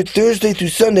Seger Thursday through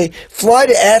Sunday, fly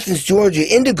to Athens, Georgia,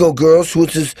 Indigo Girls,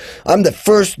 which is, I'm the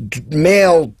first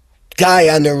male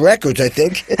guy on their records, I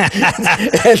think.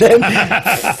 And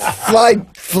then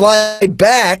fly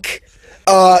back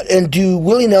and do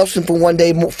Willie Nelson for 1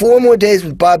 day, 4 more days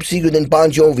with Bob Seger, then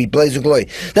Bon Jovi, Blaze of Glory.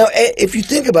 Now, if you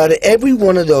think about it, every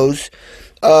one of those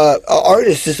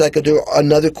artist is like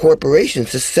another corporation.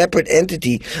 It's a separate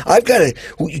entity.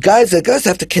 Guys like us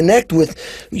have to connect with,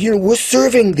 we're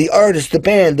serving the artist, the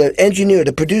band, the engineer,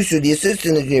 the producer, the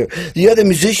assistant engineer, the other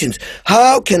musicians.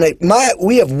 How can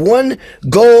we have one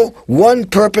goal, one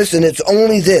purpose, and it's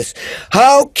only this.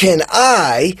 How can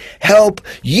I help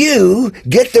you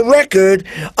get the record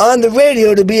on the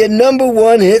radio to be a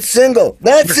 #1 hit single?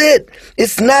 That's it.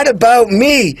 It's not about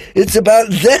me. It's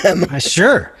about them.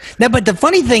 Sure. Now, but the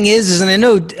funny thing is, and I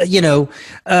know,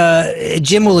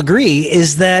 Jim will agree,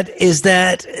 is that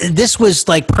this was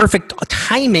like perfect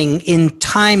timing in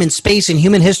time and space in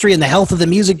human history and the health of the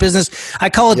music business. I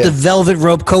call it the velvet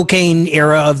rope cocaine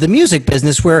era of the music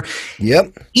business, where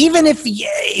even if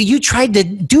you tried to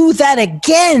do that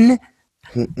again,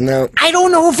 no, I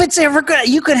don't know if it's ever good.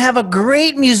 You could have a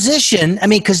great musician. I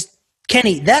mean, because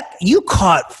Kenny, that you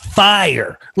caught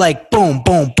fire, like boom,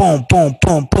 boom, boom, boom,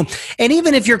 boom, boom. And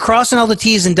even if you're crossing all the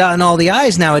T's and dotting all the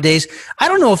I's nowadays, I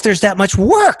don't know if there's that much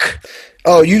work.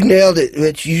 Oh, you nailed it,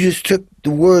 Rich. You just took the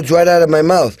words right out of my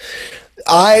mouth.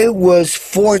 I was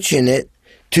fortunate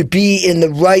to be in the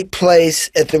right place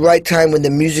at the right time when the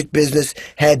music business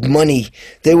had money.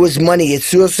 There was money.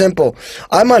 It's real simple.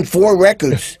 I'm on 4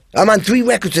 records. I'm on 3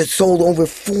 records that sold over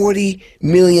 40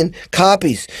 million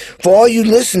copies. For all you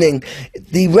listening,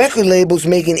 the record label's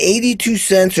making 82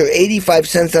 cents or 85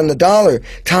 cents on the dollar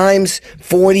times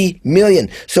 40 million.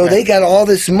 So they got all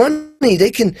this money.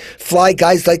 They can fly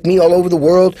guys like me all over the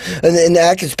world, and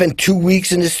I can spend 2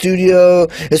 weeks in the studio.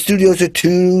 The studios are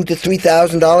 $2,000 to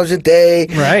 $3,000 a day.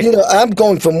 Right. You know, I'm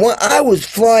going from one. I was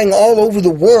flying all over the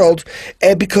world,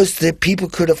 and because the people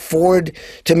could afford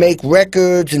to make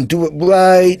records and do it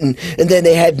right, and then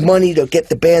they had money to get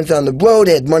the bands on the road.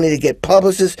 They had money to get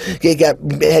publicists. They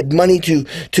had money to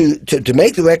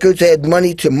make the records. They had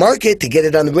money to market, to get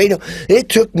it on the radio. It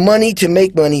took money to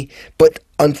make money, but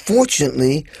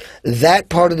unfortunately, that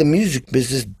part of the music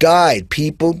business died.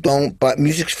 People don't buy.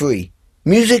 Music's free.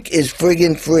 Music is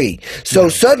friggin' free. So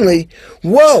suddenly,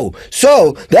 whoa.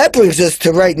 So that brings us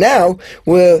to right now,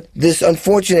 where this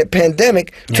unfortunate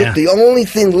pandemic took the only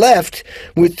thing left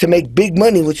to make big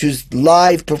money, which was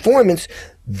live performance.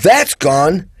 That's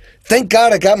gone. Thank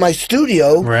God I got my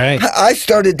studio. Right. I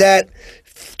started that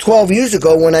 12 years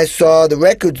ago when I saw the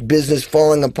records business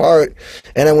falling apart,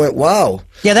 and I went, wow.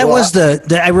 Yeah, that was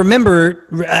I remember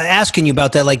asking you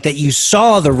about that, like that you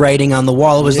saw the writing on the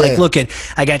wall. It was like, look,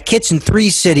 I got kits in 3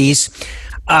 cities.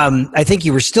 I think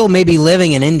you were still maybe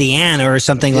living in Indiana or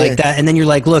something like that. And then you're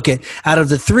like, look, out of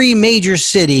the 3 major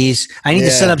cities, I need to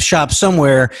set up shop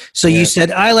somewhere. So you said,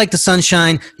 I like the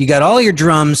sunshine. You got all your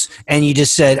drums, and you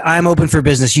just said, I'm open for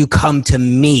business. You come to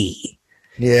me.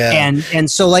 Yeah. And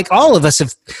so like all of us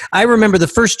I remember the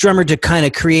first drummer to kind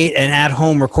of create an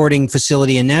at-home recording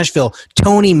facility in Nashville,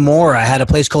 Tony Mora, had a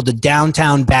place called the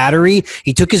Downtown Battery.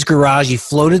 He took his garage, he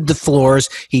floated the floors,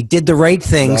 he did the right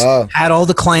things, had all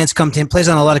the clients come to him, plays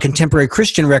on a lot of contemporary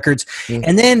Christian records.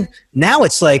 And then now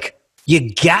it's like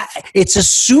it's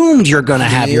assumed you're going to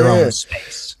have your own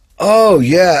space. Oh,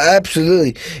 yeah,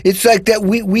 absolutely. It's like that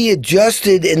we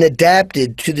adjusted and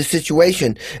adapted to the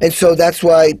situation. And so that's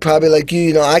why, probably like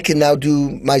you, I can now do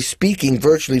my speaking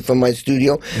virtually from my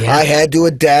studio. Yeah. I had to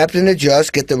adapt and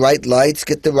adjust, get the right lights,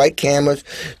 get the right cameras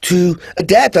to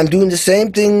adapt. I'm doing the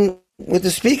same thing with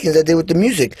the speaking as I did with the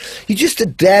music. You just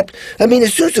adapt. I mean,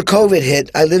 as soon as the COVID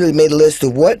hit, I literally made a list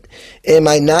of what am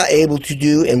I not able to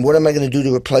do and what am I going to do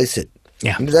to replace it.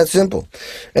 Yeah. It was that simple.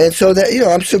 And so that,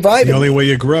 I'm surviving. The only way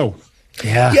you grow.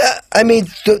 Yeah. Yeah. I mean,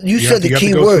 you said the key You have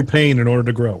to go word. through pain in order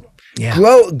to grow. Yeah.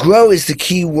 Grow is the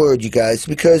key word, you guys,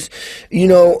 because,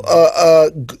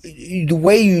 the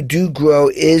way you do grow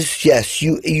is, yes,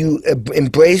 you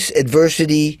embrace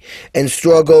adversity and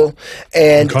struggle.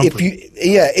 And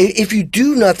if you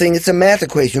do nothing, it's a math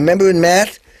equation. Remember in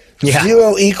math? Yeah.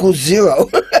 0 equals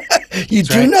 0. You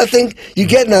do nothing, you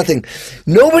get nothing.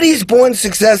 Nobody's born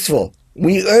successful.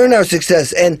 We earn our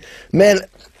success. And, man,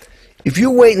 if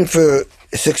you're waiting for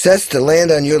success to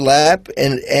land on your lap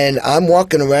and I'm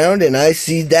walking around and I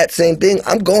see that same thing,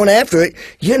 I'm going after it,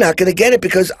 you're not going to get it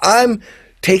because I'm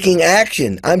taking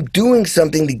action. I'm doing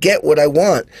something to get what I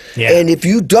want. Yeah. And if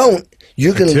you don't,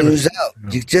 you're going to lose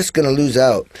out. You're just going to lose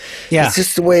out. Yeah. It's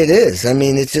just the way it is. I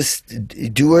mean, it's just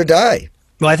do or die.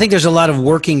 Well, I think there's a lot of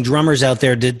working drummers out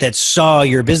there that saw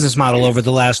your business model over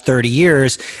the last 30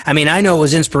 years. I mean, I know it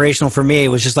was inspirational for me. It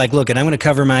was just like, look, and I'm going to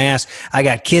cover my ass. I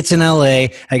got kits in LA.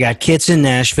 I got kits in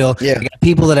Nashville. Yeah. I got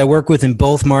people that I work with in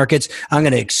both markets. I'm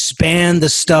going to expand the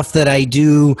stuff that I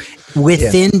do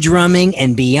within drumming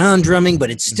and beyond drumming, but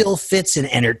it still fits in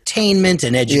entertainment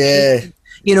and education.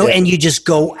 Yeah. And you just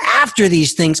go after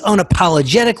these things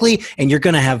unapologetically, and you're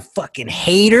going to have fucking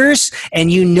haters,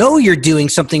 and you're doing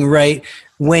something right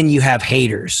when you have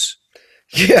haters.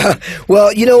 Yeah.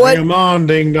 Well, you know what? Come on,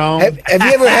 ding dong. Have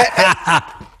you ever had...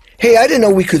 Hey, I didn't know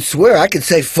we could swear. I could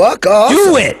say fuck off.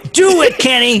 Do it,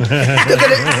 Kenny. They're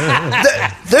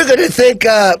gonna think,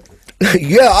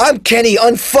 I'm Kenny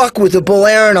Unfuckwithable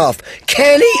Aronoff.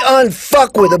 Kenny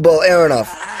Unfuckwithable Aronoff.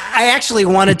 I actually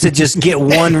wanted to just get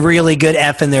one really good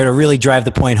F in there to really drive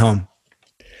the point home.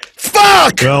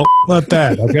 Fuck! Well, not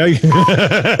that, okay?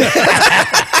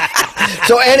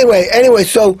 So anyway, it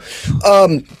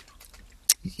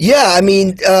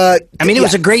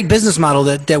was a great business model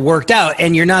that worked out,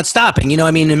 and you're not stopping.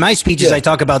 In my speeches, I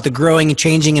talk about the growing and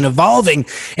changing and evolving.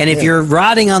 And if you're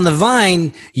rotting on the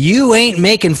vine, you ain't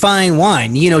making fine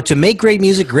wine. To make great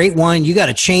music, great wine, you got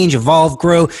to change, evolve,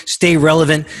 grow, stay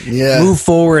relevant, move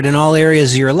forward in all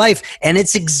areas of your life. And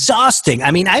it's exhausting.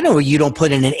 I mean, I know you don't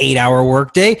put in an 8-hour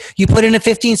workday. You put in a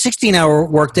 15, 16-hour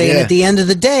workday. And at the end of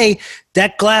the day,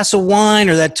 that glass of wine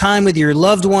or that time with your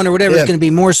loved one or whatever is going to be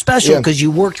more special because you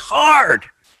worked hard.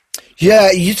 Yeah,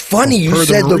 it's funny you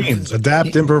said the Marines,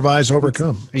 adapt, improvise,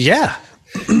 overcome. Yeah.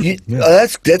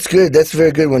 That's good. That's a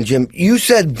very good one, Jim. You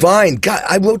said Vine. God,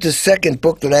 I wrote the second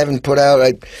book that I haven't put out.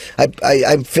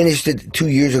 I finished it 2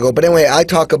 years ago. But anyway, I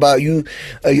talk about you.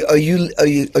 Are you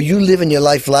living your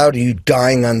life loud? Or are you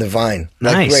dying on the vine?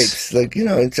 Like Nice. grapes. Like,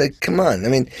 it's like, come on. I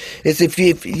mean, it's if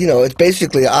it's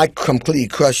basically I completely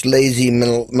crush lazy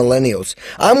millennials.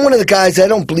 I'm one of the guys. I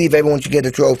don't believe everyone should get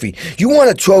a trophy. You want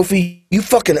a trophy? You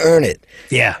fucking earn it.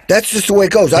 Yeah. That's just the way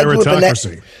it goes.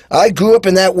 Meritocracy. I grew up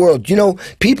in that world.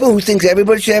 People who think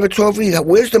everybody should have a trophy,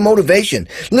 where's the motivation?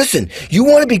 Listen, you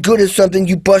want to be good at something,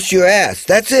 you bust your ass.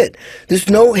 That's it. There's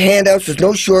no handouts, there's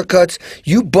no shortcuts.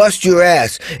 You bust your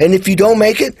ass. And if you don't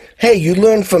make it, hey, you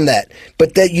learn from that.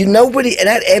 But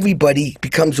not everybody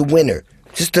becomes a winner.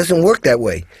 It just doesn't work that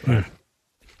way.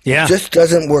 Yeah. Just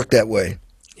doesn't work that way.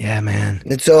 Yeah, man.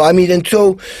 And so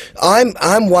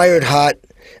I'm wired hot.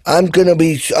 I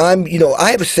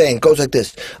have a saying, it goes like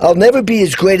this: I'll never be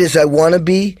as great as I want to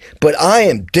be, but I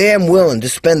am damn willing to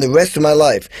spend the rest of my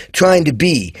life trying to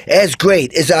be as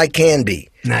great as I can be.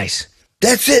 Nice.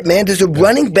 That's it, man. Does a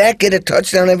running back get a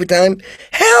touchdown every time?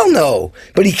 Hell no.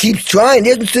 But he keeps trying.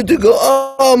 He doesn't sit there and go,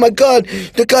 oh my God,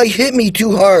 the guy hit me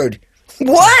too hard.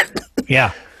 What?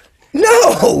 Yeah.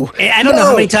 No. I don't know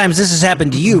how many times this has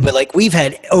happened to you, but like we've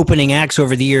had opening acts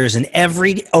over the years, and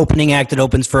every opening act that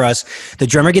opens for us, the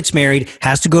drummer gets married,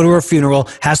 has to go to a funeral,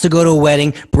 has to go to a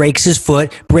wedding, breaks his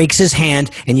foot, breaks his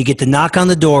hand, and you get to knock on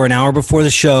the door an hour before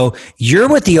the show. You're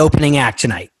with the opening act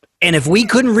tonight. And if we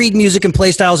couldn't read music and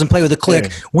play styles and play with a click,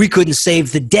 we couldn't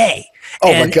save the day.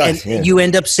 My God. And you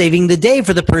end up saving the day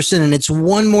for the person, and it's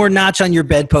one more notch on your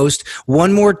bedpost,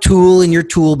 one more tool in your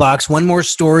toolbox, one more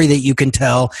story that you can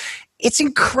tell. It's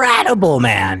incredible,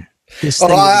 man.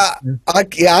 I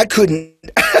couldn't.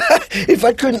 If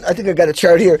I couldn't, I think I got a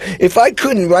chart here. If I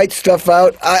couldn't write stuff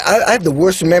out, I have the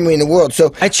worst memory in the world.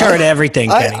 So I chart everything,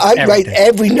 Kenny. I write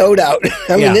every note out.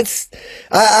 I mean,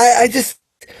 I just.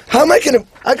 How am I going to?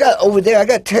 I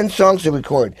got 10 songs to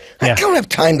record. I don't have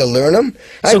time to learn them.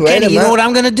 So, Kenny, you know what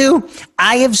I'm going to do?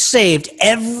 I have saved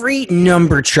every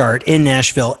number chart in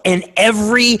Nashville and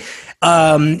every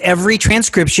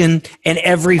transcription and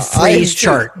every phrase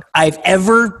chart I've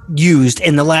ever used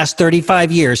in the last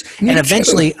 35 years. And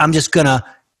eventually, I'm going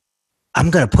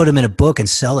to put them in a book and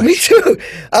sell it. Me too.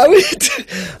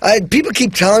 People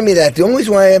keep telling me that. The only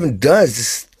reason why I haven't done is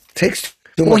this takes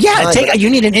too much time. You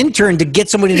need an intern to get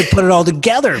somebody to put it all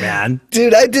together, man.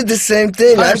 Dude, I did the same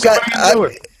thing.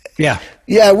 Yeah,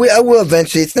 I will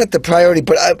eventually. It's not the priority,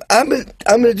 but I'm going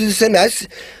to do the same. That's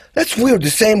weird.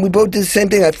 We both did the same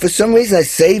thing. For some reason, I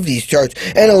saved these charts,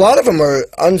 and a lot of them are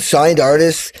unsigned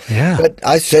artists. Yeah, but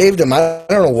I saved them. I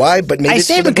don't know why, but maybe I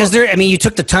saved them because you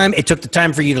took the time. It took the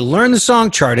time for you to learn the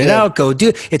song, chart it out, go do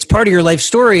it. It's part of your life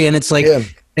story, and it's like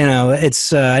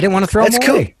it's. I didn't want to throw them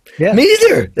away. Yeah. Me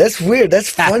either. That's weird. That's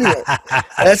funny.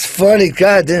 That's funny.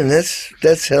 God damn, that's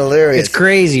hilarious. It's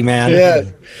crazy, man. Yeah.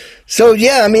 So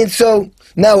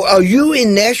now, are you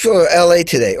in Nashville or LA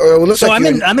today?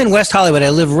 I'm in West Hollywood. I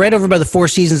live right over by the Four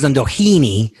Seasons on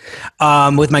Doheny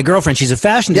with my girlfriend. She's a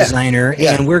fashion designer,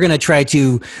 and we're going to try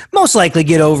to most likely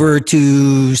get over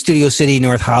to Studio City,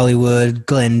 North Hollywood,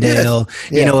 Glendale.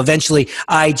 Eventually.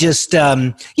 I just,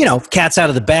 cat's out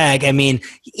of the bag. I mean,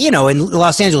 in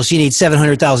Los Angeles, you need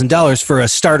 $700,000 for a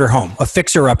starter home, a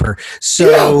fixer-upper.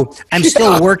 So I'm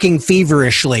still working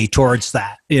feverishly towards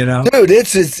that. Dude,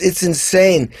 it's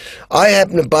insane. I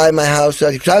happened to buy my house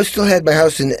out because I still had my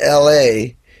house in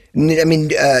L.A.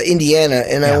 Indiana,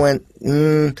 and I went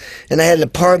and I had an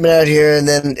apartment out here, and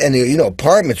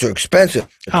apartments are expensive.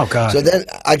 Oh God! So then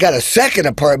I got a second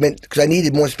apartment because I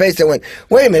needed more space. I went,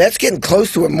 wait a minute, that's getting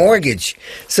close to a mortgage.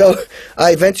 So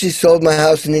I eventually sold my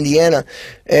house in Indiana,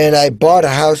 and I bought a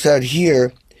house out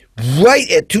here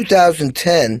right at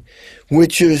 2010,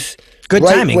 which is good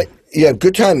timing.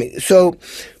 Good timing. So,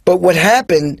 but what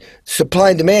happened,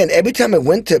 supply and demand, every time I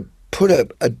went to put a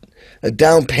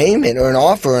down payment or an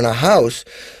offer on a house,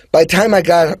 by the time I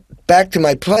got back to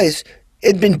my place,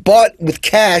 it'd been bought with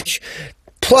cash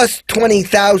plus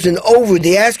 $20,000 over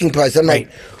the asking price. I'm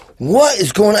like, what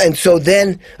is going on? And so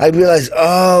then I realized,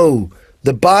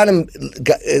 the bottom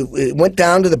it went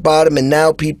down to the bottom, and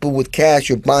now people with cash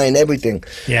are buying everything.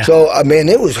 Yeah. So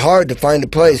it was hard to find a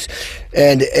place,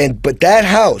 but that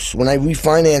house, when I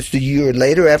refinanced a year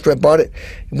later after I bought it,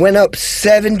 went up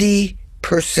 70%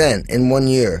 in 1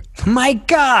 year. My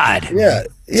God. Yeah.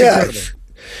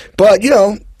 But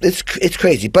it's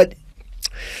crazy. But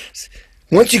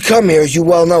once you come here, as you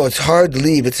well know, it's hard to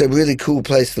leave. It's a really cool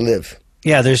place to live.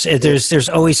 Yeah, there's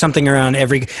always something around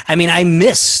every. I mean, I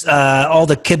miss all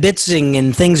the kibitzing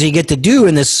and things you get to do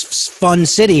in this fun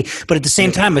city. But at the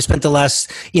same time, I spent the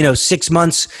last 6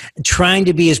 months trying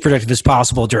to be as productive as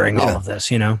possible during all of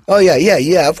this. Oh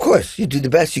yeah. Of course, you do the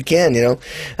best you can.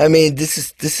 I mean, this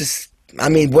is. I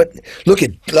mean, what? Look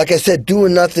at, like I said,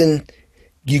 doing nothing,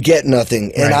 you get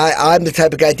nothing. And Right. I'm the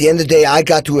type of guy. At the end of the day, I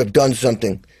got to have done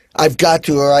something. I've got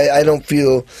to, or I don't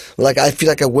feel like I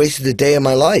wasted a day of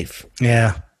my life.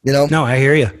 Yeah. No, I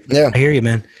hear you. Yeah. I hear you,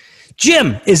 man.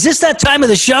 Jim, is this that time of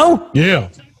the show? Yeah.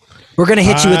 We're going to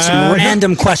hit you with some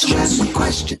random questions. Random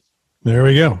question. There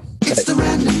we go. It's the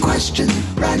random question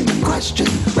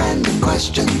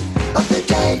of the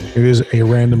day. It is a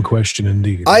random question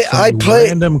indeed. I It's a play-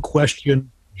 random question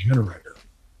generator.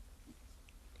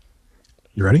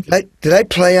 You ready? Did I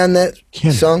play on that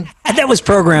Kenny. song? That was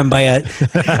programmed by a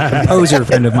composer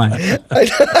friend of mine.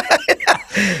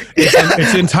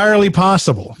 It's entirely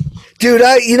possible. Dude,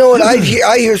 you know what? I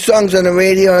hear songs on the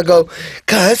radio and I go,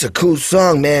 God, that's a cool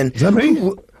song, man. Is that me?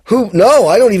 Who? No,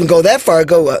 I don't even go that far. I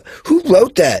go, who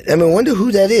wrote that? I mean, I wonder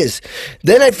who that is.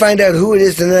 Then I find out who it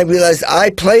is, and then I realize I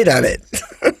played on it.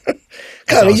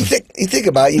 God, I mean, you think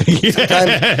about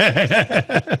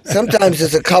it. Sometimes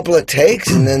there's a couple of takes,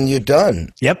 and then you're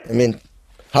done. Yep. I mean,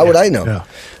 how would I know? Yeah.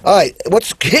 All right,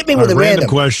 hit me with a random random.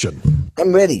 question.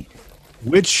 I'm ready.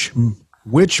 Which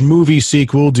movie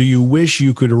sequel do you wish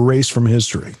you could erase from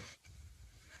history?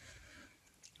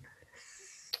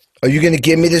 Are you going to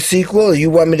give me the sequel, or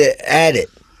you want me to add it?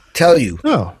 Tell you.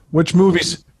 Oh, which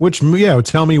movies?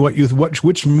 Tell me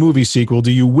which movie sequel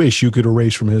do you wish you could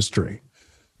erase from history?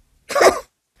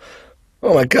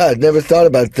 Oh my God, never thought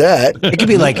about that. It could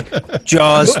be like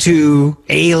Jaws 2,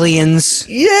 Aliens.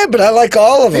 Yeah, but I like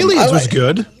all of them. Aliens was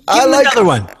good. Give him another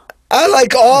one. I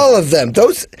like all of them.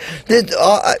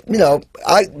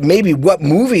 Maybe what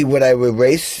movie would I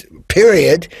erase?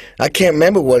 Period. I can't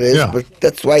remember what it is, Yeah. but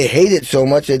that's why I hate it so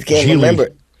much. I can't Geely. remember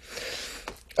it.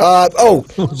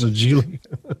 Was it Geely?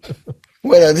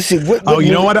 Wait. Let's see. What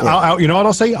You know movie- what? You know what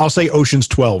I'll say? I'll say Ocean's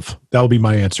 12. That'll be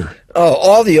my answer. Oh,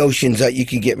 all the oceans that you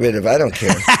can get rid of. I don't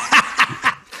care.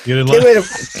 You didn't Get like? rid of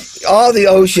all the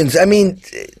oceans. I mean,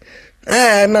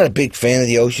 I'm not a big fan of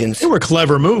the oceans. They were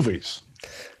clever movies.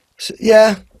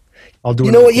 Yeah. I'll do.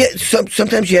 You know what? Yeah.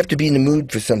 Sometimes you have to be in the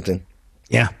mood for something.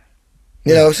 Yeah.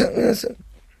 You know.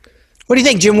 What do you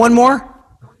think, Jim? One more?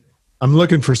 I'm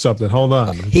looking for something. Hold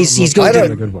on. He's going I to.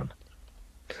 don't- a good one.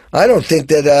 I don't think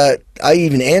that I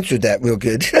even answered that real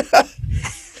good.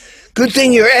 Good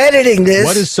thing you're editing this.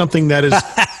 What is something that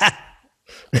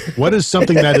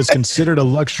is considered a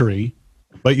luxury,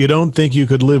 but you don't think you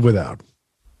could live without?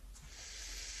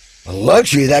 a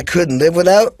luxury that I couldn't live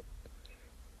without?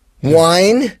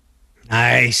 Wine.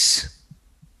 Nice.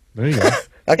 There you go.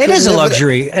 It is a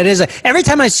luxury. It is. Every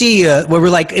time I see you, where we're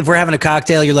like, if we're having a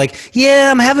cocktail, you're like,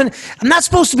 yeah, I'm not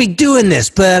supposed to be doing this,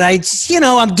 but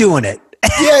I'm doing it.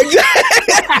 Yeah,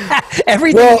 exactly.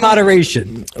 Everything in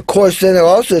moderation. Of course, then it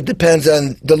also depends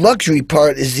on the luxury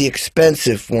part. Is the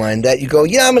expensive wine that you go?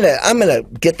 Yeah, I'm gonna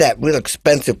get that real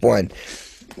expensive wine.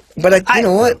 But you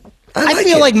know what? I like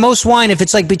feel it. like most wine, if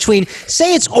it's like between,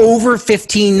 say it's over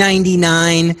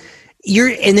 $15.99,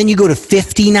 and then you go to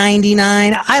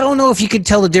 $50.99. I don't know if you could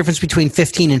tell the difference between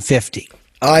 15 and 50.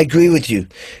 I agree with you.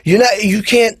 You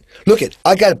can't look at.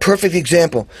 I got a perfect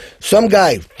example. Some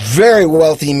guy, very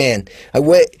wealthy man.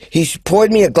 He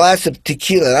poured me a glass of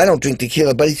tequila. I don't drink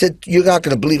tequila, but he said, "You're not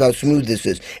going to believe how smooth this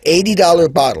is."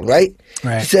 $80 bottle, right?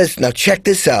 Right. He says, "Now check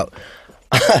this out.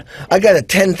 I got a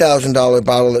 $10,000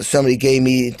 bottle that somebody gave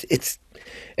me.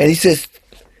 And he says,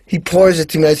 he pours it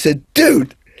to me. I said,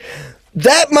 dude,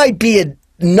 that might be a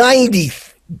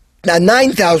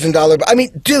 $9,000. I mean,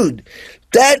 dude,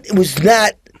 that was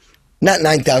not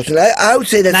 9,000. I would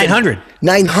say that's 900.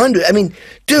 900. I mean,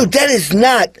 dude, that is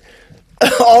not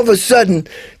all of a sudden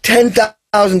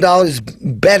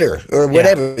 $10,000 better or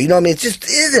whatever. You know what I mean? It just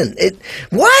isn't.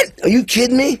 What? Are you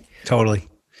kidding me? Totally.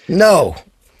 No.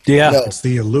 Yeah. No. It's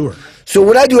the allure. So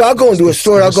what I do, I'll go into a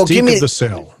store. I'll go, Mystique give me of the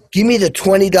sale. the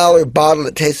 $20 bottle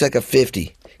that tastes like a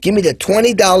 50. Give me the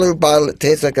 $20 bottle that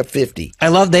tastes like a 50. They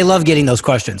love getting those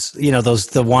questions.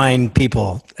 The wine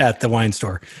people at the wine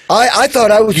store. I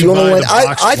thought I was the You only buy one. the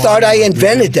boxed I thought I wine.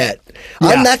 invented that.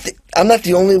 Yeah. I'm not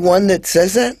the only one that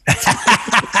says that.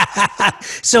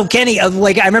 So Kenny, I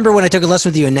remember when I took a lesson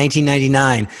with you in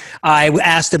 1999, I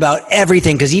asked about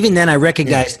everything because even then I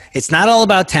recognized it's not all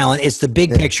about talent; it's the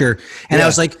big picture. And I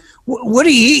was like, "What are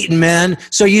you eating, man?"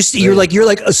 So you're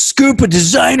like a scoop of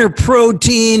designer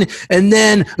protein and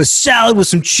then a salad with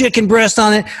some chicken breast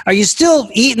on it. Are you still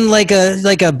eating like a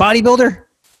bodybuilder?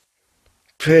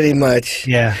 Pretty much.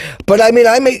 Yeah. But I mean,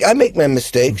 I make my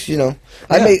mistakes, you know.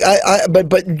 But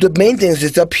the main thing is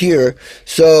it's up here.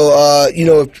 So, you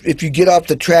know, if you get off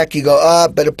the track, you go,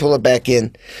 better pull it back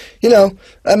in. You know,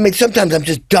 I mean, sometimes I'm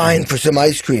just dying for some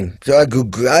ice cream. So I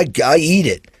eat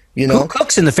it, you know. Who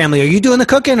cooks in the family? Are you doing the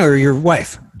cooking or your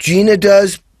wife? Gina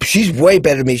does. She's way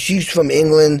better than me. She's from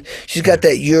England. She's got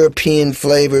that European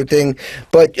flavor thing.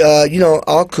 But, you know,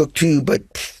 I'll cook too, but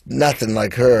nothing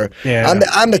like her. Yeah.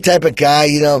 I'm the type of guy,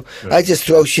 you know, I just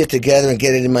throw shit together and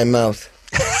get it in my mouth.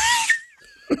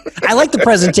 I like the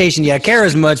presentation. Yeah,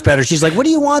 Kara's much better. She's like, what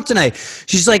do you want tonight?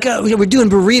 She's like, we're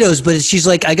doing burritos, but she's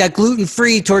like, I got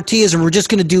gluten-free tortillas, and we're just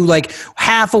going to do like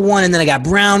half of one, and then I got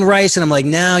brown rice, and I'm like,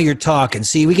 now you're talking.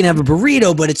 See, we can have a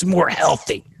burrito, but it's more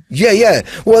healthy. Yeah.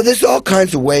 Well, there's all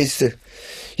kinds of ways to,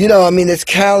 you know, I mean, there's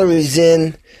calories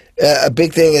in a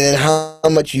big thing, and then how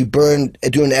much you burn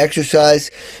doing exercise.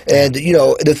 And, you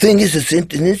know, the thing is, it's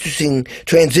an interesting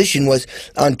transition was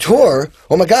on tour.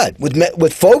 Oh, my God,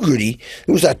 with Fogerty,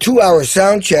 it was a 2-hour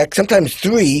sound check, sometimes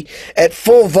 3, at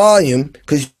full volume,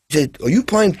 because he said, are you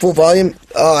playing full volume?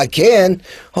 Oh, I can.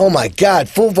 Oh, my God,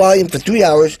 full volume for 3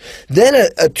 hours. Then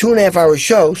a 2.5-hour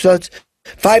show, so it's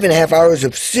 5.5 hours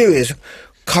of serious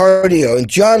cardio, and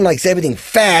John likes everything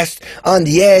fast, on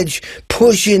the edge,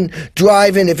 pushing,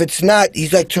 driving. If it's not,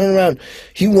 he's like, turn around.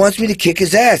 He wants me to kick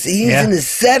his ass. He's in his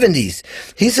 70s.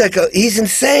 He's like, he's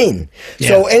insane. Yeah.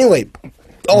 So anyway,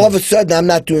 all of a sudden, I'm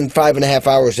not doing 5.5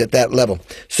 hours at that level.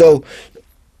 So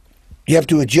you have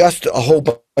to adjust a whole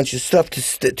bunch of stuff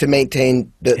to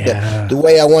maintain the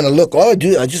way I want to look. All I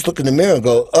do, I just look in the mirror and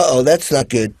go, that's not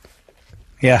good.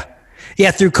 Yeah.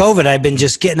 Yeah, through COVID, I've been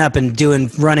just getting up and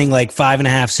running like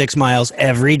 5.5, 6 miles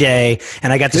every day.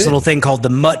 And I got this little thing called the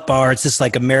Mutt Bar. It's this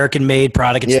like American-made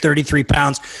product. It's 33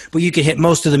 pounds, but you can hit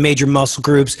most of the major muscle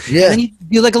groups. Yeah. And then you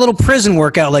do like a little prison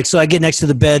workout. Like, so I get next to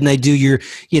the bed and I do your,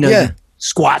 you know, your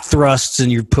squat thrusts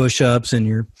and your push-ups and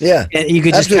your, and you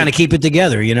could just kind of keep it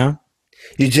together, you know?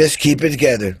 You just keep it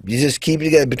together. You just keep it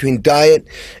together between diet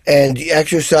and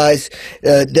exercise.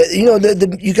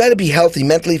 You got to be healthy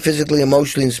mentally, physically,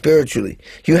 emotionally, and spiritually.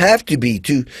 You have to be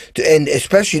to and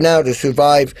especially now to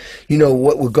survive. You know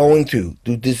what we're going through.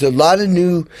 There's a lot of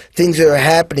new things that are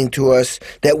happening to us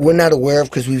that we're not aware of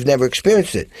because we've never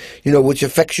experienced it. You know, which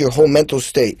affects your whole mental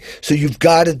state. So you've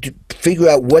got to figure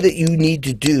out what you need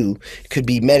to do. It could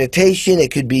be meditation.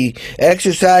 It could be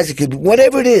exercise. It could be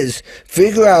whatever it is.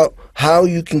 Figure out how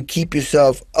you can keep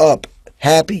yourself up,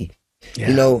 happy,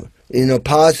 you know,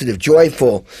 positive,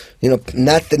 joyful, you know,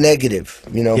 not the negative,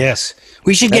 you know. Yes.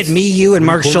 We should get me, you, and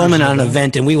Mark Schulman on an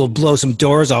event, and we will blow some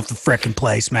doors off the frickin'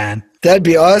 place, man. That'd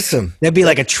be awesome. That'd be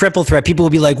like a triple threat. People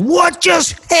would be like, what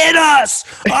just hit us?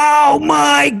 Oh,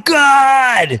 my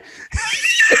God.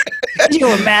 Can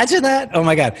you imagine that? Oh,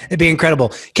 my God. It'd be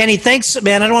incredible. Kenny, thanks,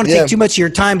 man. I don't want to take too much of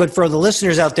your time, but for the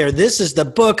listeners out there, this is the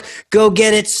book, Go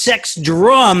Get It, Sex,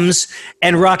 Drums,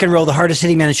 and Rock and Roll, the hardest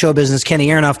hitting man in show business, Kenny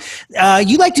Aronoff.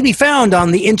 You like to be found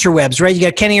on the interwebs, right? You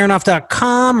got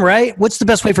KennyAronoff.com, right? What's the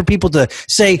best way for people to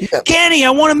say, Kenny,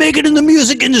 I want to make it in the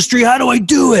music industry. How do I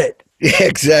do it? Yeah,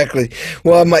 exactly.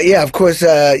 Well, of course,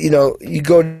 you know, you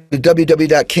go to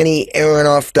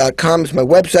www.KennyAronoff.com. It's my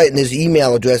website, and there's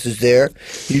email addresses there.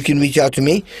 You can reach out to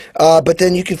me. But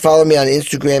then you can follow me on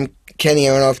Instagram, Kenny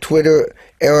Aronoff, Twitter,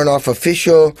 Aronoff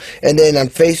Official, and then on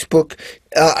Facebook.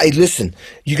 Listen,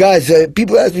 you guys,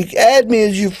 people ask me, add me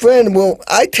as your friend. Well,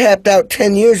 I tapped out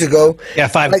 10 years ago. Yeah,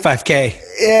 5K.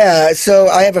 Yeah, so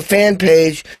I have a fan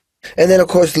page. And then, of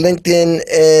course, LinkedIn,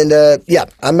 and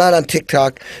I'm not on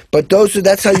TikTok, but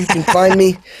that's how you can find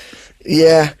me.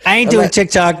 Yeah. I ain't doing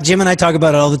TikTok. Jim and I talk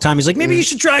about it all the time. He's like, maybe you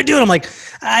should try doing it. I'm like,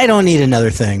 I don't need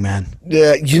another thing, man.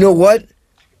 Yeah, you know what?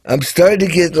 I'm starting to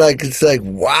get it's like,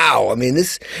 wow. I mean,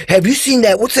 have you seen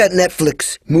that? What's that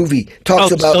Netflix movie?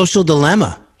 Talks about Social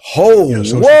Dilemma.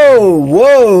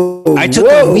 Whoa. I took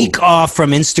a week off from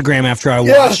Instagram after I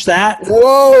watched that.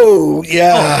 Whoa,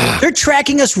 yeah. They're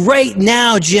tracking us right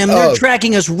now, Jim. They're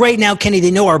tracking us right now, Kenny.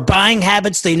 They know our buying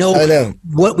habits. They know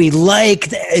what we like.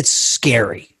 It's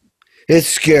scary. It's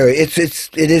scary. It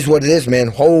is what it is,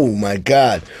 man. Oh, my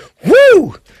God.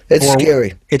 Woo! It's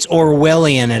scary. It's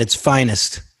Orwellian at its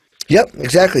finest. Yep,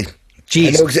 exactly. Jeez.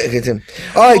 I know exactly.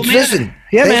 All right, listen.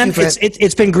 Yeah, man.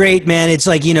 It's been great, man. It's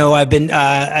like, you know, I've been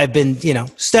you know,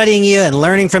 studying you and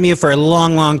learning from you for a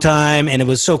long, long time, and it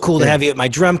was so cool to have you at my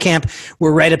drum camp.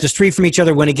 We're right up the street from each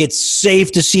other. When it gets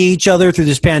safe to see each other through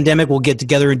this pandemic, we'll get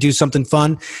together and do something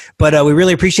fun. But we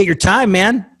really appreciate your time,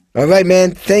 man. All right,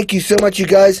 man. Thank you so much, you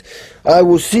guys. I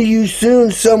will see you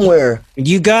soon somewhere.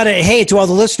 You got it. Hey, to all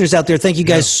the listeners out there, thank you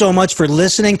guys so much for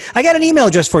listening. I got an email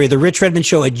address for you,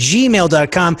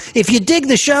 therichrredmondshow@gmail.com. If you dig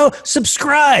the show,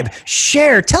 subscribe,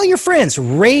 share, tell your friends,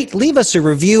 rate, leave us a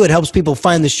review. It helps people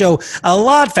find the show a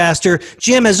lot faster.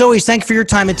 Jim, as always, thank you for your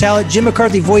time and talent.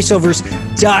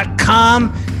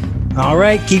 JimMcCarthyVoiceovers.com. All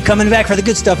right, keep coming back for the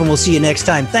good stuff, and we'll see you next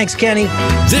time. Thanks, Kenny.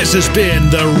 This has been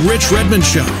The Rich Redmond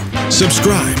Show.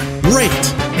 Subscribe,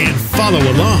 rate, and follow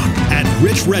along at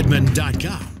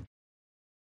richredmond.com.